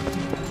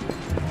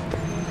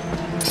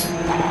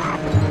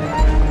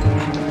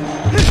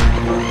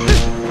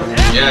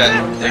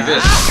 Yeah, take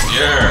this.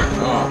 Yeah.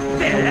 Oh.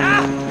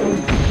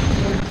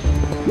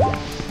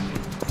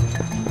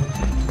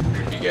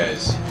 Creepy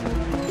guys.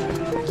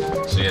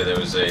 So yeah, there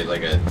was a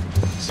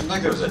seemed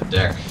like there was a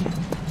deck.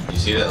 You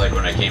see that like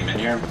when I came in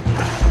here?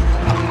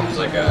 There was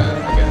like a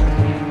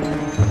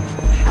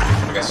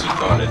I guess you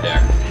call it a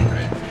deck,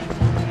 right?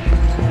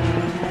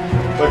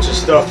 Bunch of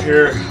stuff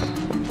here.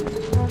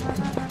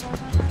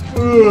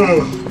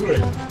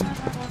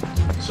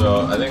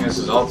 So I think this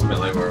is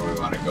ultimately where we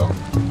want to go.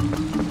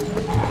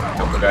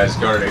 Couple guys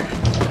guarding.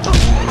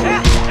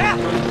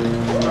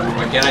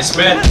 Why can't I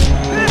spin?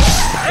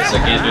 Guess I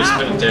can't do a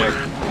spin attack.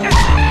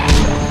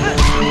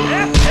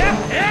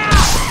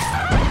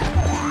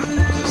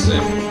 What's this say?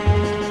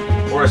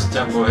 Forest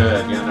Temple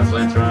Head. You got enough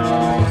lantern?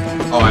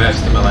 Oh, I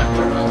asked him my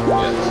lantern.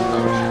 Yes.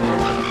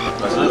 Oh,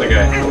 that's another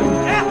guy.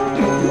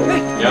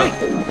 Yep.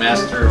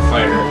 Master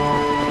Fighter.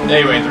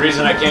 Anyway, the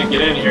reason I can't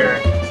get in here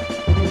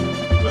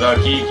without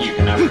a key, you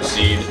cannot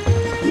proceed.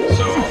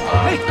 So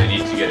I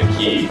need to get a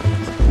key.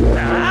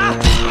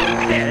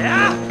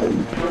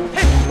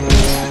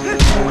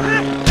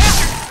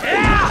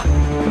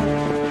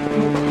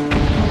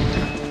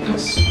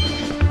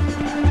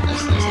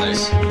 That's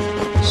nice.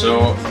 So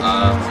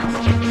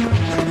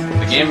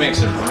the game makes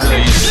it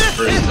really easy the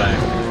first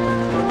time.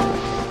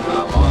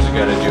 All you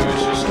gotta do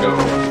is just go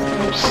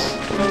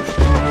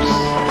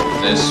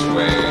this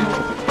way,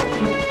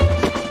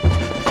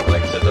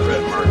 like to the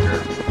red marker.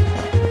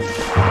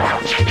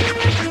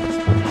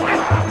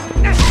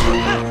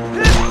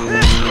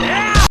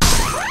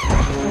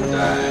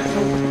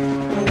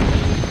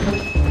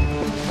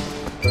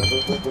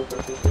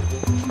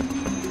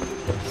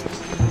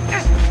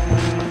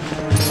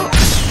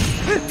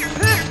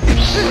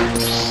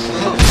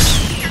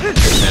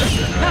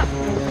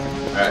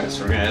 Alright, so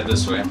we're gonna head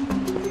this way.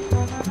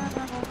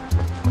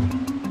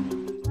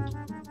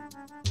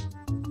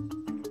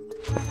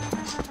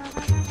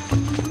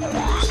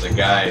 There's the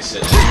guy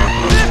sitting here.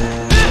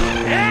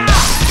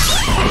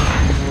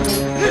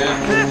 Yeah,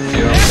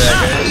 see what that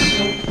is?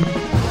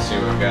 Let's see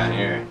what we got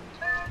here.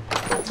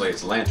 Hopefully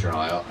it's lantern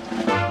oil.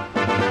 You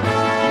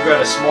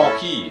got a small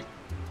key.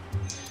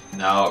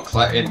 Now,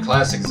 in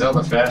classic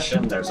Zelda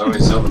fashion, there's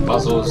always Zelda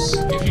puzzles.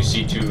 If you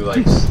see 2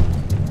 like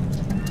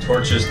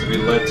torches to be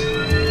lit,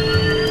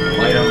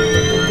 light them,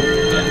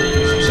 and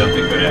usually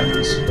something good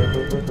happens.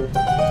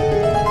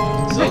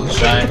 Zelda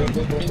shine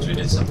means we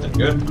did something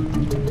good.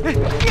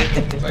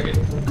 If I could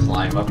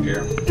climb up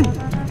here.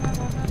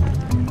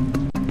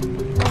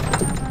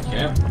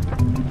 Okay.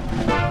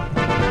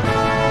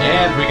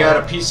 And we got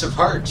a piece of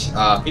heart.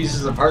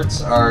 Pieces of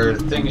hearts are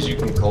things you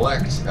can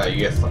collect.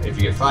 If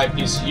you get 5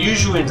 pieces,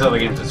 usually in Zelda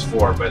games it's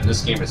 4, but in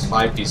this game it's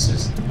 5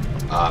 pieces.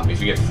 If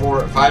you get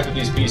 5 of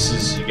these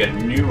pieces, you get a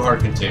new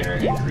heart container.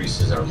 It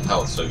increases our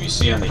health. So if you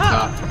see on the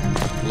top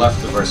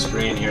left of our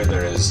screen here,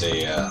 there is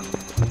a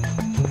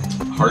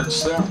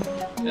hearts there,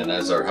 and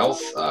that's our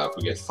health. If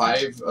we get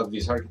 5 of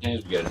these heart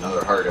containers, we get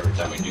another heart every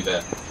time we do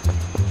that.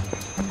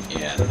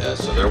 And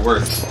so they're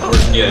worth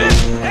getting.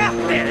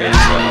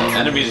 Because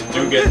enemies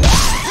do get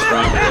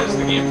stronger as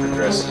the game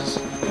progresses.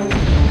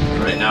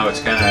 Right now, we're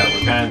kind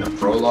of in the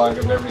prologue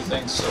of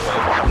everything, so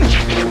like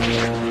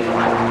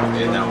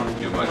they don't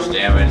do much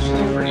damage.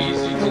 They're pretty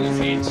easy to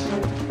defeat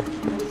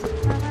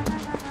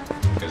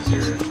because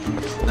you're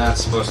not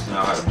supposed to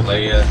know how to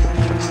play yet.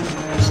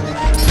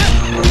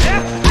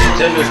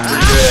 Nintendo's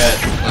pretty good at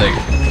like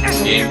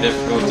game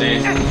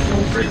difficulty.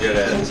 Pretty good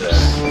at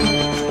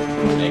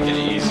making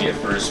it easy at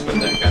first, but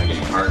then kind of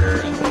getting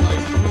harder, and then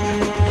like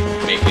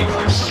making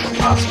like some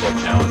impossible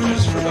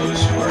challenges for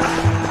those who are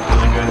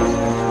really good.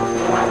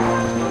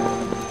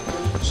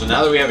 So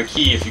now that we have a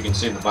key, if you can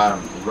see in the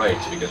bottom right,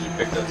 because we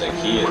picked up that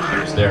key, it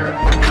appears there.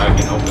 Now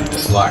we can open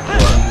this locked door.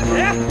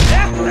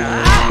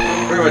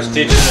 Pretty much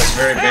teaching us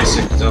very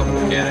basic Zelda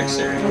mechanics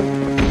here.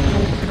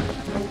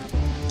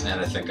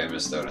 And I think I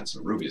missed out on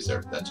some rubies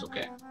there, but that's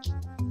okay.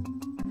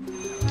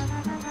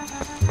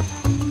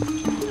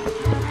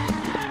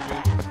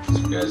 So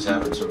you guys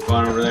having some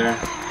fun over there?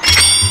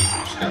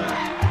 Just gonna...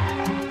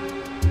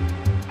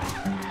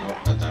 Oh,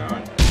 not that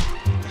one.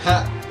 Ha!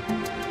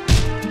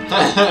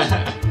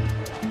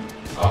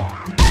 Oh.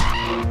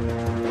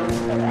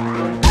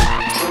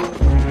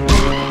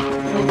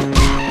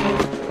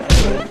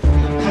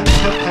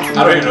 I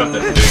don't even know if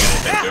they're doing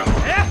anything to him.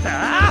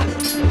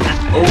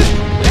 Oh,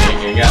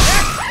 you got it.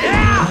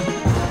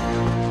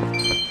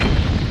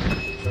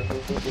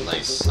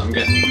 Nice. I'm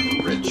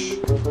getting rich.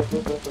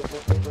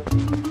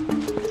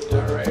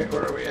 Alright,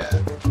 where are we at?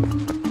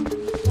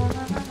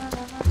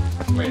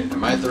 Wait,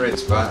 am I at the right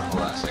spot?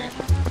 Hold on a second.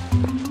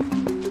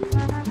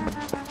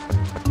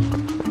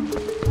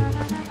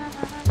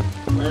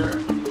 Where?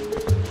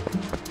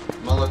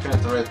 Am I looking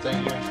at the right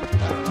thing here?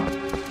 I don't know.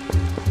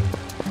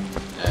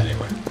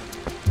 Anyway.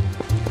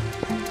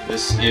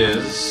 This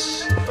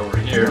is, over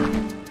here,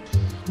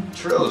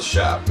 Trill's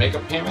shop. Make a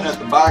payment at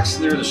the box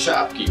near the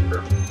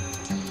shopkeeper.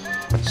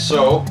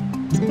 So...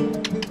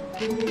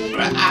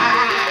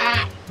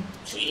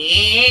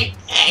 See?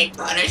 I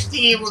punish the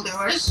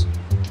evildoers.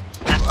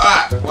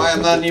 Ah! Why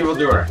I'm not an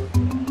evildoer?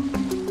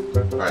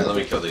 Alright, let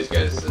me kill these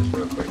guys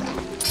real quick.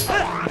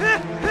 Alright,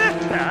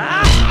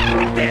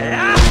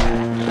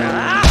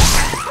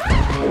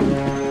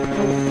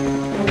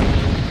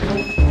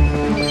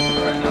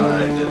 now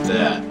that I did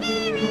that.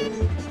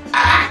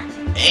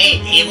 Hey,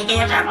 the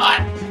evildoers are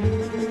on.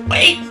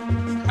 Wait,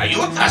 are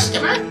you a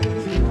customer?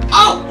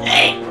 Oh,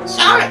 hey,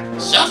 sorry,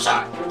 so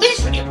sorry. Please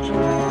forgive me.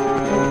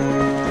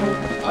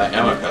 I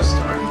am a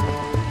customer.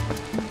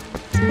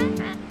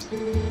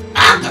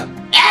 Welcome.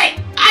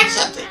 Hey, buy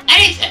something,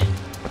 anything.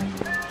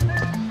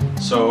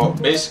 So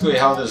basically,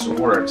 how this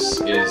works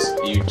is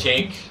you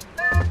take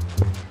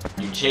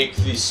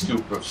the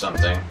scoop of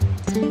something,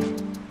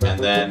 and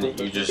then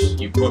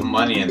you put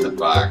money in the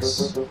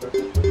box,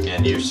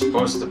 and you're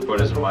supposed to put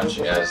as much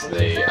as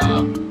they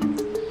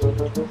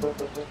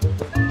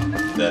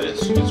that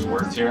it's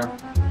worth here.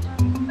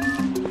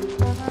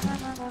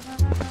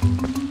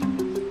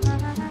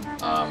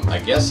 I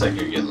guess I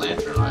could get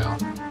lantern oil.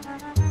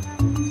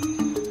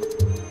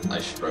 I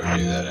should probably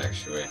do that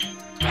actually.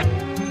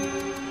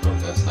 Oh,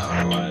 that's not what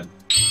I wanted.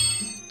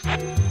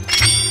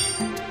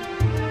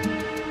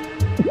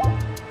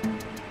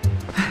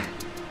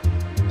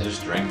 I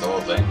just drank the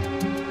whole thing.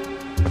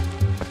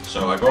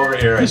 So I go over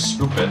here, I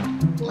scoop it,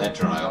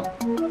 lantern oil.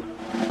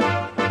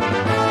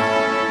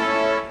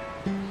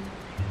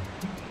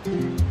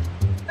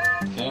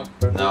 Okay,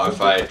 now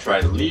if I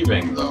try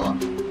leaving though...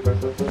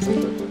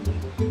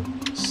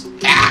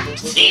 Stop,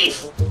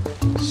 thief!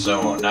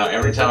 So now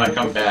every time I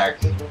come back,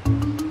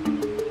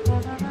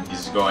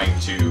 he's going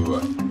to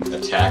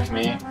attack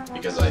me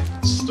because I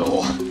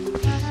stole.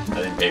 I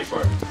didn't pay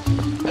for it.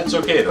 That's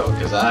okay though,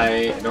 because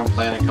I don't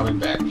plan on coming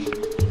back.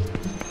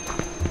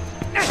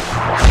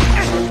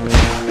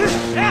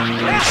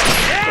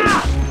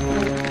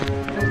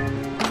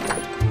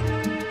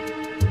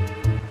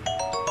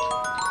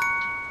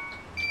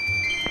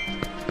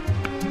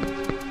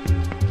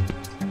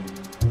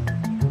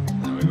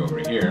 Then we go over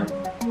here.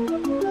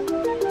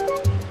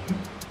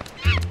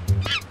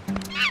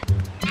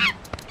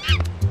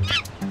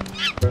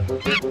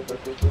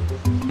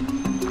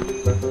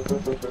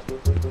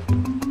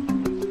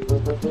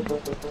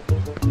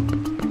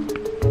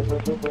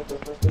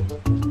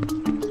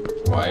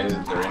 Why is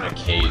they're in a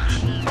cage?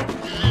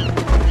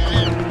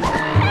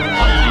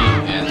 Monkey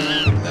and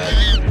that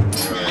are in a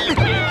cage.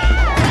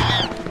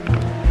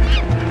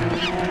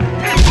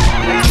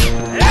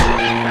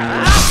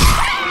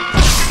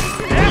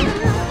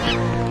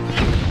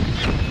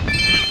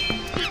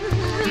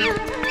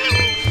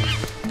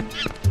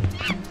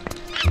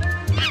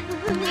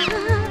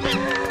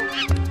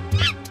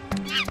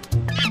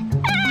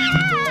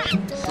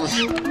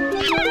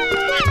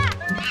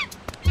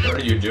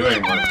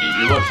 doing, Monkey?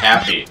 You look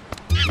happy.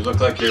 You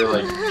look like you're,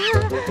 like,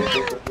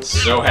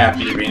 so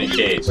happy to be in a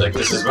cage. Like,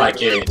 this is my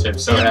cage. I'm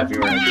so happy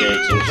we're in a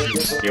cage.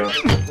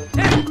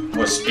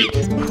 Well, speak.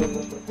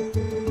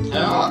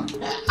 Oh,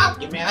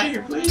 get me out of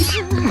here, please.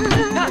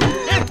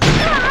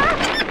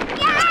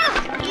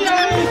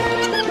 Yay!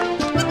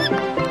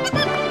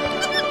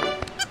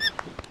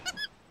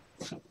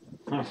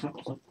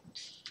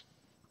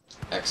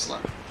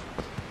 Excellent.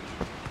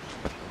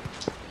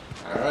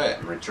 Alright,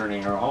 I'm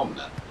returning her home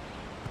then.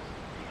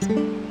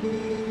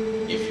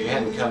 If you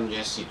hadn't come,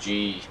 Jesse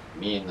G,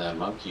 me and the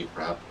monkey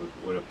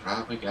would have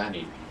probably gotten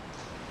eaten.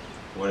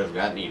 Would have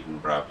gotten eaten,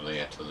 probably,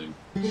 I told you.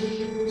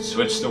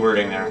 Switch the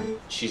wording there.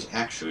 She's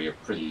actually a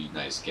pretty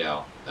nice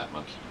gal, that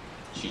monkey.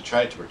 She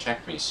tried to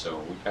protect me, so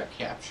we got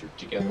captured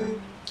together.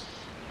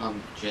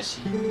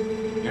 Jesse,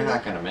 you're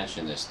not gonna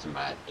mention this to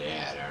my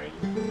dad, are you?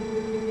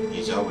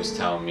 He's always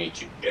telling me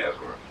to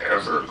never,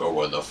 ever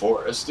go in the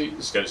forest,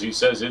 because he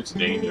says it's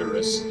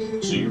dangerous.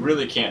 So you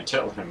really can't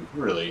tell him,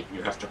 really.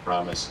 You have to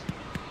promise.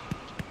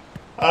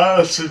 I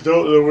honestly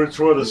don't know which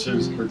one is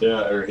his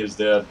dad, or his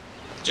dad.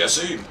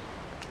 Jesse?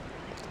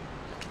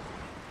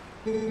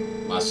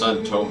 My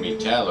son told me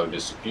Tallow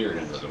disappeared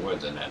into the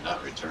woods and had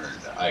not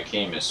returned. I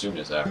came as soon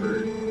as I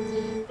heard,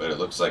 but it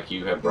looks like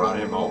you have brought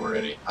him home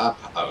already. I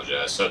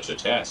apologize. Such a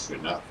task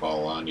should not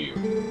fall on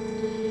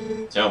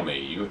you. Tell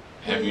me,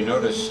 have you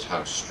noticed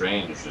how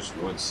strange this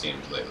wood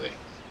seems lately?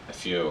 I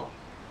feel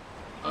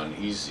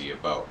uneasy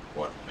about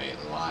what may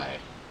lie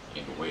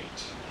in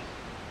wait.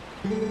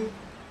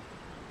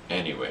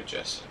 Anyway,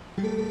 Jesse,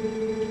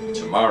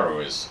 tomorrow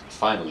is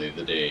finally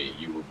the day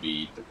you will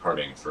be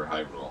departing for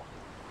Hyrule.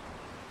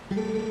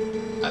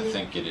 I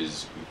think it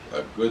is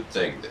a good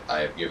thing that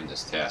I have given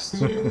this task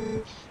to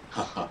you.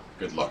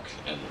 Good luck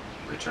and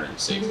return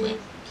safely.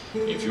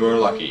 If you are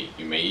lucky,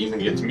 you may even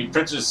get to meet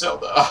Princess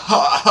Zelda.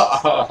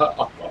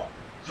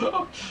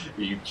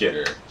 You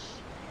kid her.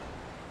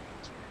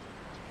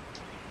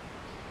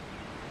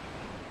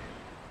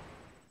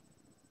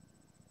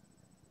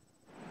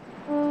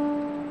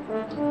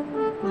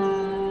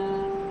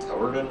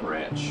 Howard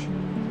Ranch.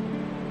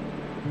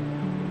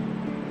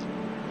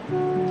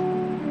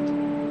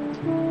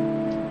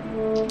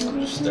 I'm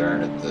just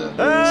staring at the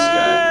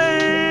sky.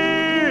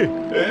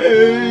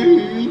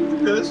 Hey!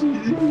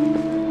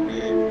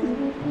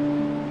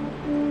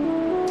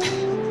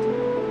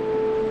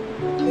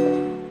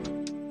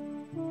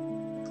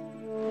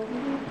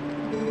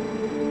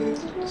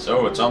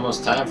 So it's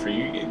almost time for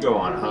you to get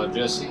going, huh,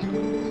 Jesse?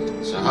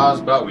 So how's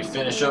about we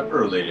finish up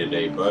early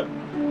today, bud?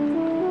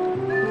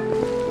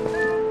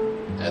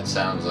 That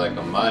sounds like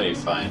a mighty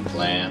fine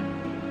plan.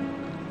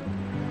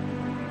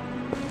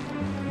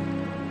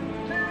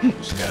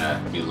 Just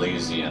gonna be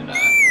lazy and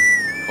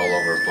pull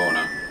over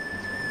Epona.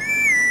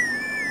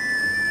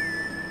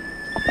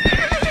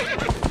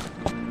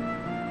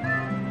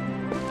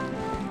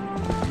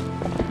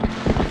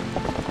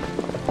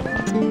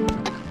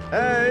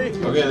 Hey!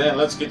 Okay then,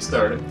 let's get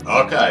started.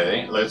 Okay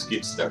then, let's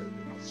get started.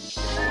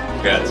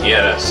 Got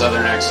a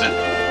southern accent.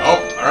 Oh,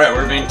 alright,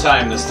 we're being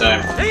timed this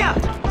time.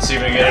 Let's see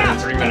if we can get it in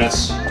 3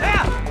 minutes.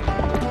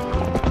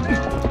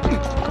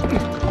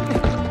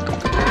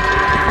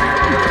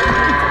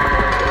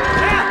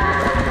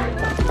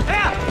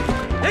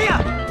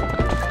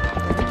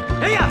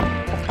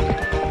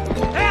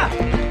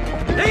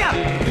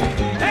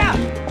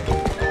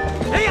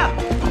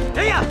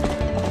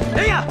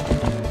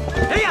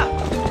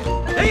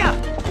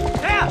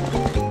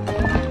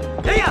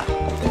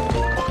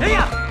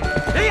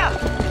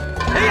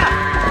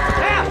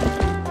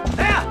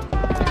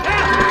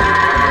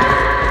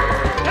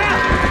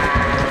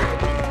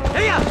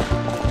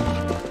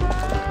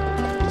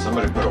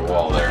 Somebody put a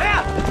wall there. Come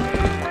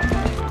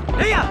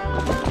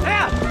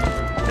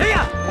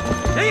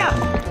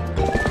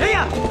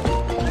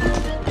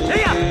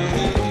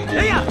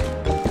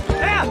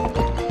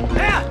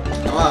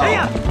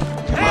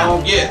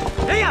on, get.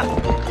 Come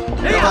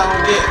on,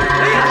 get.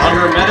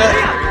 Under a minute?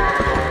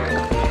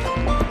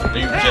 Are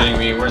you kidding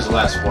me? Where's the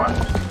last one?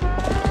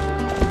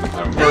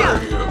 I'll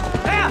murder you.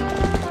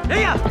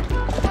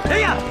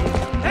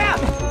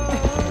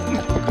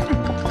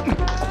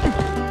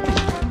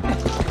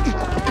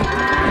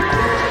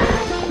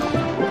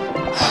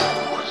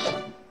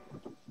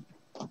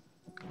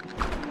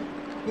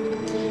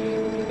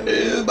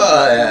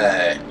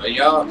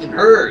 Y'all can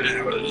heard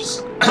it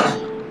was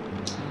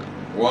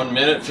 1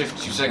 minute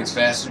 52 seconds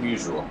faster than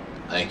usual.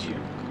 Thank you.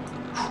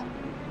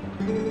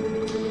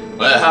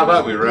 Well, how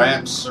about we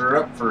wrap her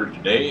up for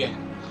today?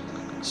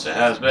 So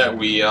how's about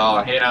we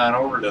all head on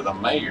over to the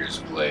mayor's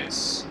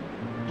place?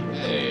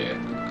 Yeah,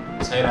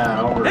 let's head on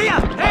over to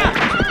the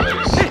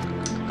mayor's place.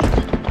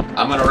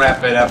 I'm gonna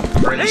wrap it up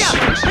pretty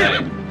soon today.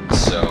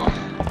 So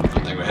I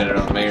think we're headed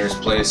to the mayor's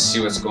place,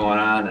 see what's going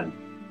on, and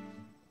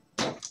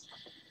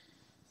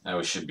now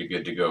we should be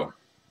good to go.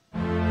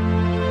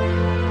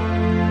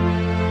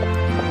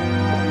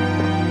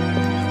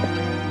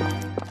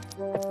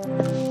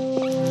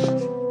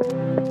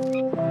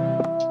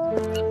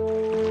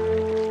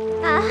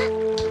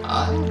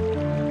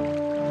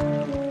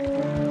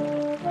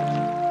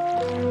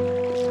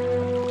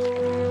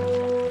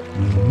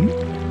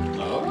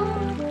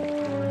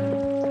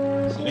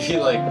 He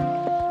like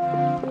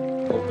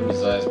opened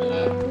his eyes, but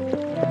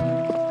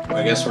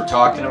I guess we're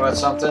talking about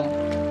something.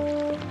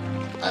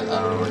 I don't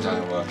know what we're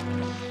talking about.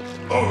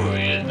 Oh,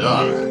 you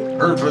done?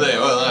 Heard for the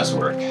oil last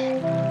work.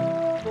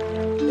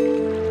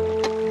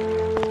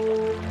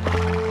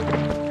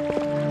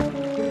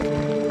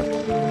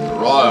 The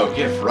royal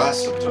gift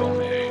Rasta told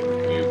me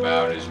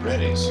about is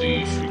ready, so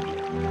you should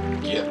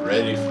get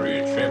ready for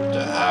your trip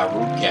to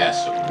Hyrule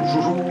Castle.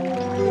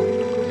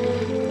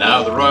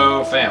 Now the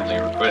royal family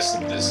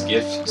requested this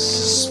gift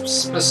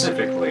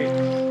specifically,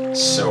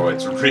 so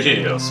it's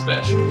real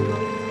special.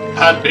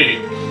 I'd be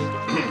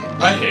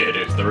bad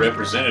if the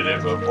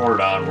representative of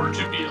Ordon were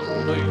to be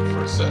late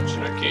for such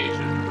an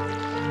occasion.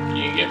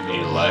 You get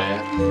me,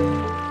 lad?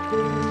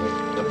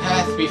 The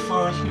path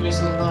before you is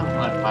a long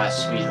one, my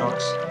sweet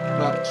horse,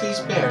 but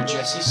please bear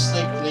Jessie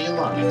slightly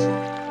along it.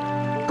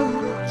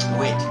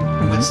 Wait,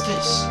 what's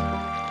this?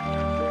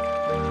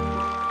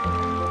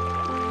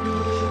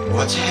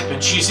 What's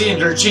happened? She's in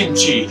her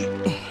Jinji.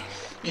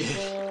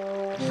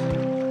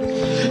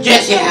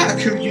 Jessie, how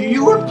could you?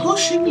 You were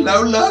pushing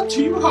Lola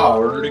too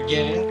hard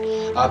again.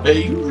 I bet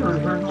you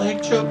heard her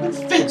leg jumping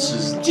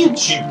fences,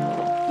 didn't you?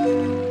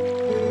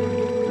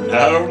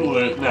 No,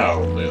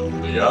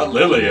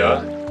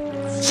 Lilia.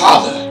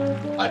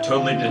 Father! I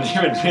totally didn't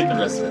even read the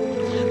rest of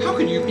it. How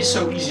can you be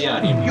so easy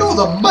on him? You're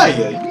the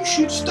mayor. You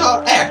should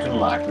start acting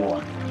like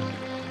one.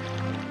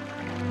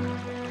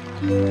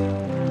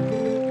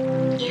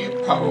 You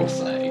poor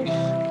thing.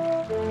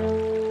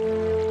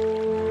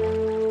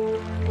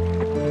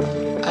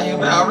 I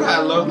am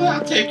alright, Lola.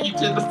 I'll take you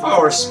to the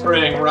forest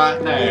spring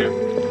right now.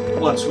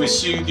 Once we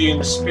soothe you in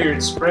the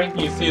spirit spring,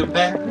 you feel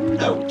better in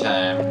no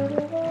time.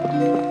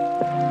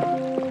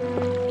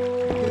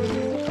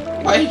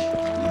 Wait.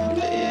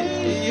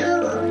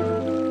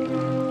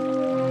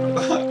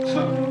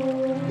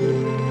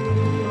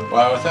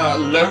 Why, without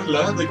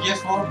Lola, the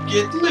gift won't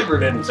get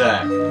delivered in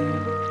time.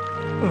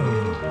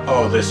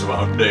 Oh, this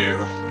won't do.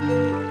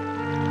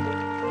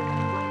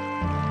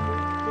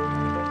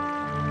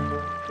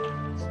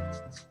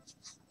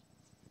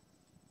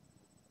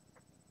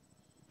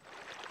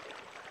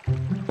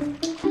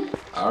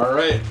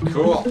 Alright,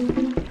 cool.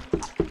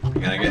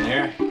 Can I get in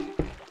here?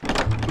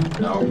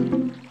 No.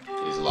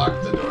 He's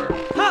locked the door.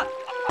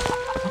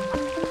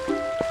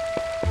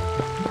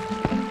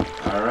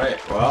 Alright,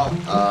 well,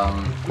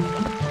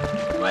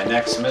 my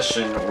next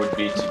mission would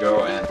be to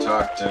go and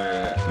talk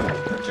to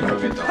go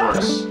get the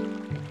horse.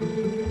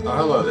 Oh,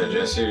 hello there,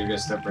 Jesse. You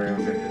guys step right in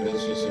for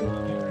this. You seem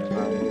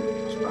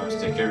to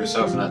take care of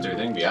yourself and not do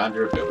anything beyond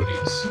your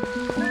abilities.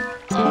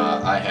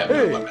 I have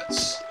no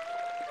limits.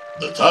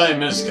 The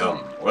time has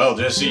come. Well,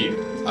 Jesse,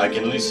 I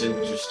can at least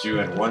interest you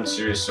in one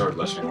serious sword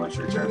lesson once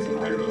you return from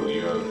Hyrule.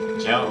 You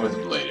have talent with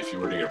a blade. If you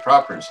were to get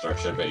proper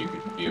instruction, I bet you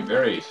could be a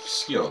very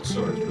skilled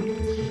swordsman.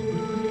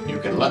 You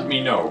can let me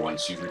know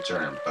once you've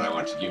returned, but I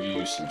want to give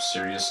you some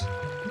serious...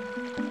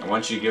 I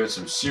want you to give it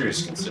some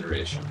serious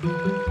consideration.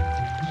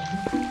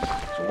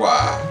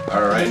 Wow.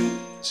 Alright.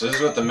 So this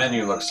is what the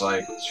menu looks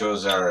like. It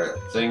shows our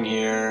thing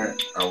here,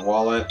 our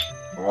wallet.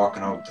 We're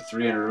walking home with the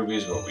 300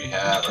 rubies, what we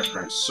have, our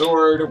current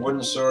sword,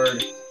 wooden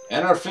sword,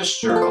 and our fish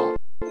journal.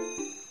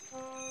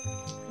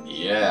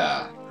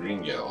 Yeah,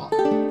 green gill.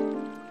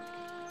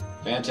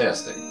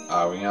 Fantastic.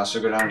 We can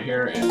also go down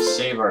here and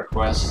save our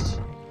quest.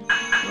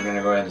 We're going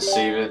to go ahead and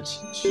save it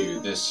to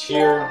this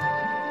here.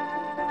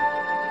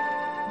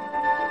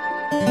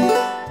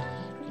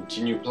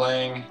 Continue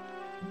playing.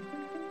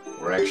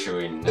 We're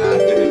actually not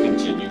going to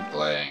continue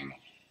playing.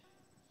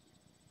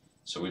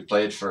 So we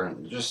played for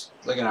just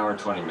like an hour and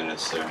 20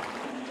 minutes there.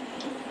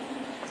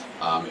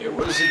 It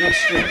was a good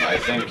stream. I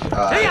think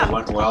it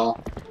went well.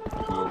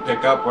 We'll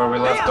pick up where we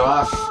left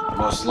off,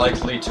 most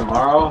likely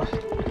tomorrow.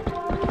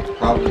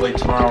 Probably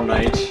tomorrow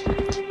night.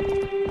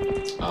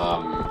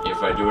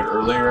 If I do it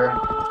earlier,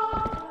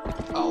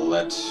 I'll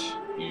let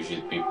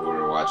usually the people who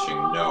are watching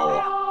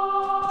know.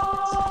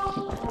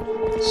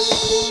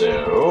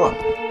 So,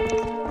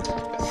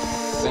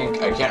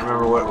 I can't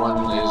remember what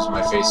one is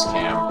my face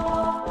cam.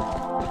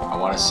 I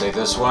want to say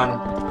this one.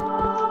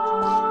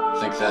 I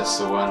think that's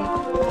the one.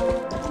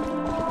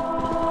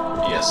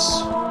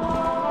 Yes.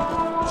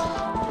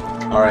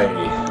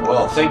 Alrighty.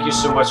 Well, thank you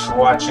so much for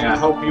watching. I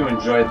hope you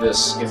enjoyed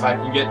this. If I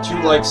can get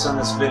 2 likes on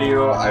this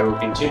video, I will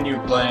continue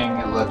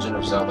playing Legend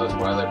of Zelda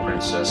Twilight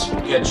Princess.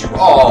 We'll catch you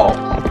all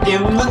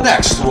in the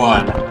next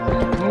one.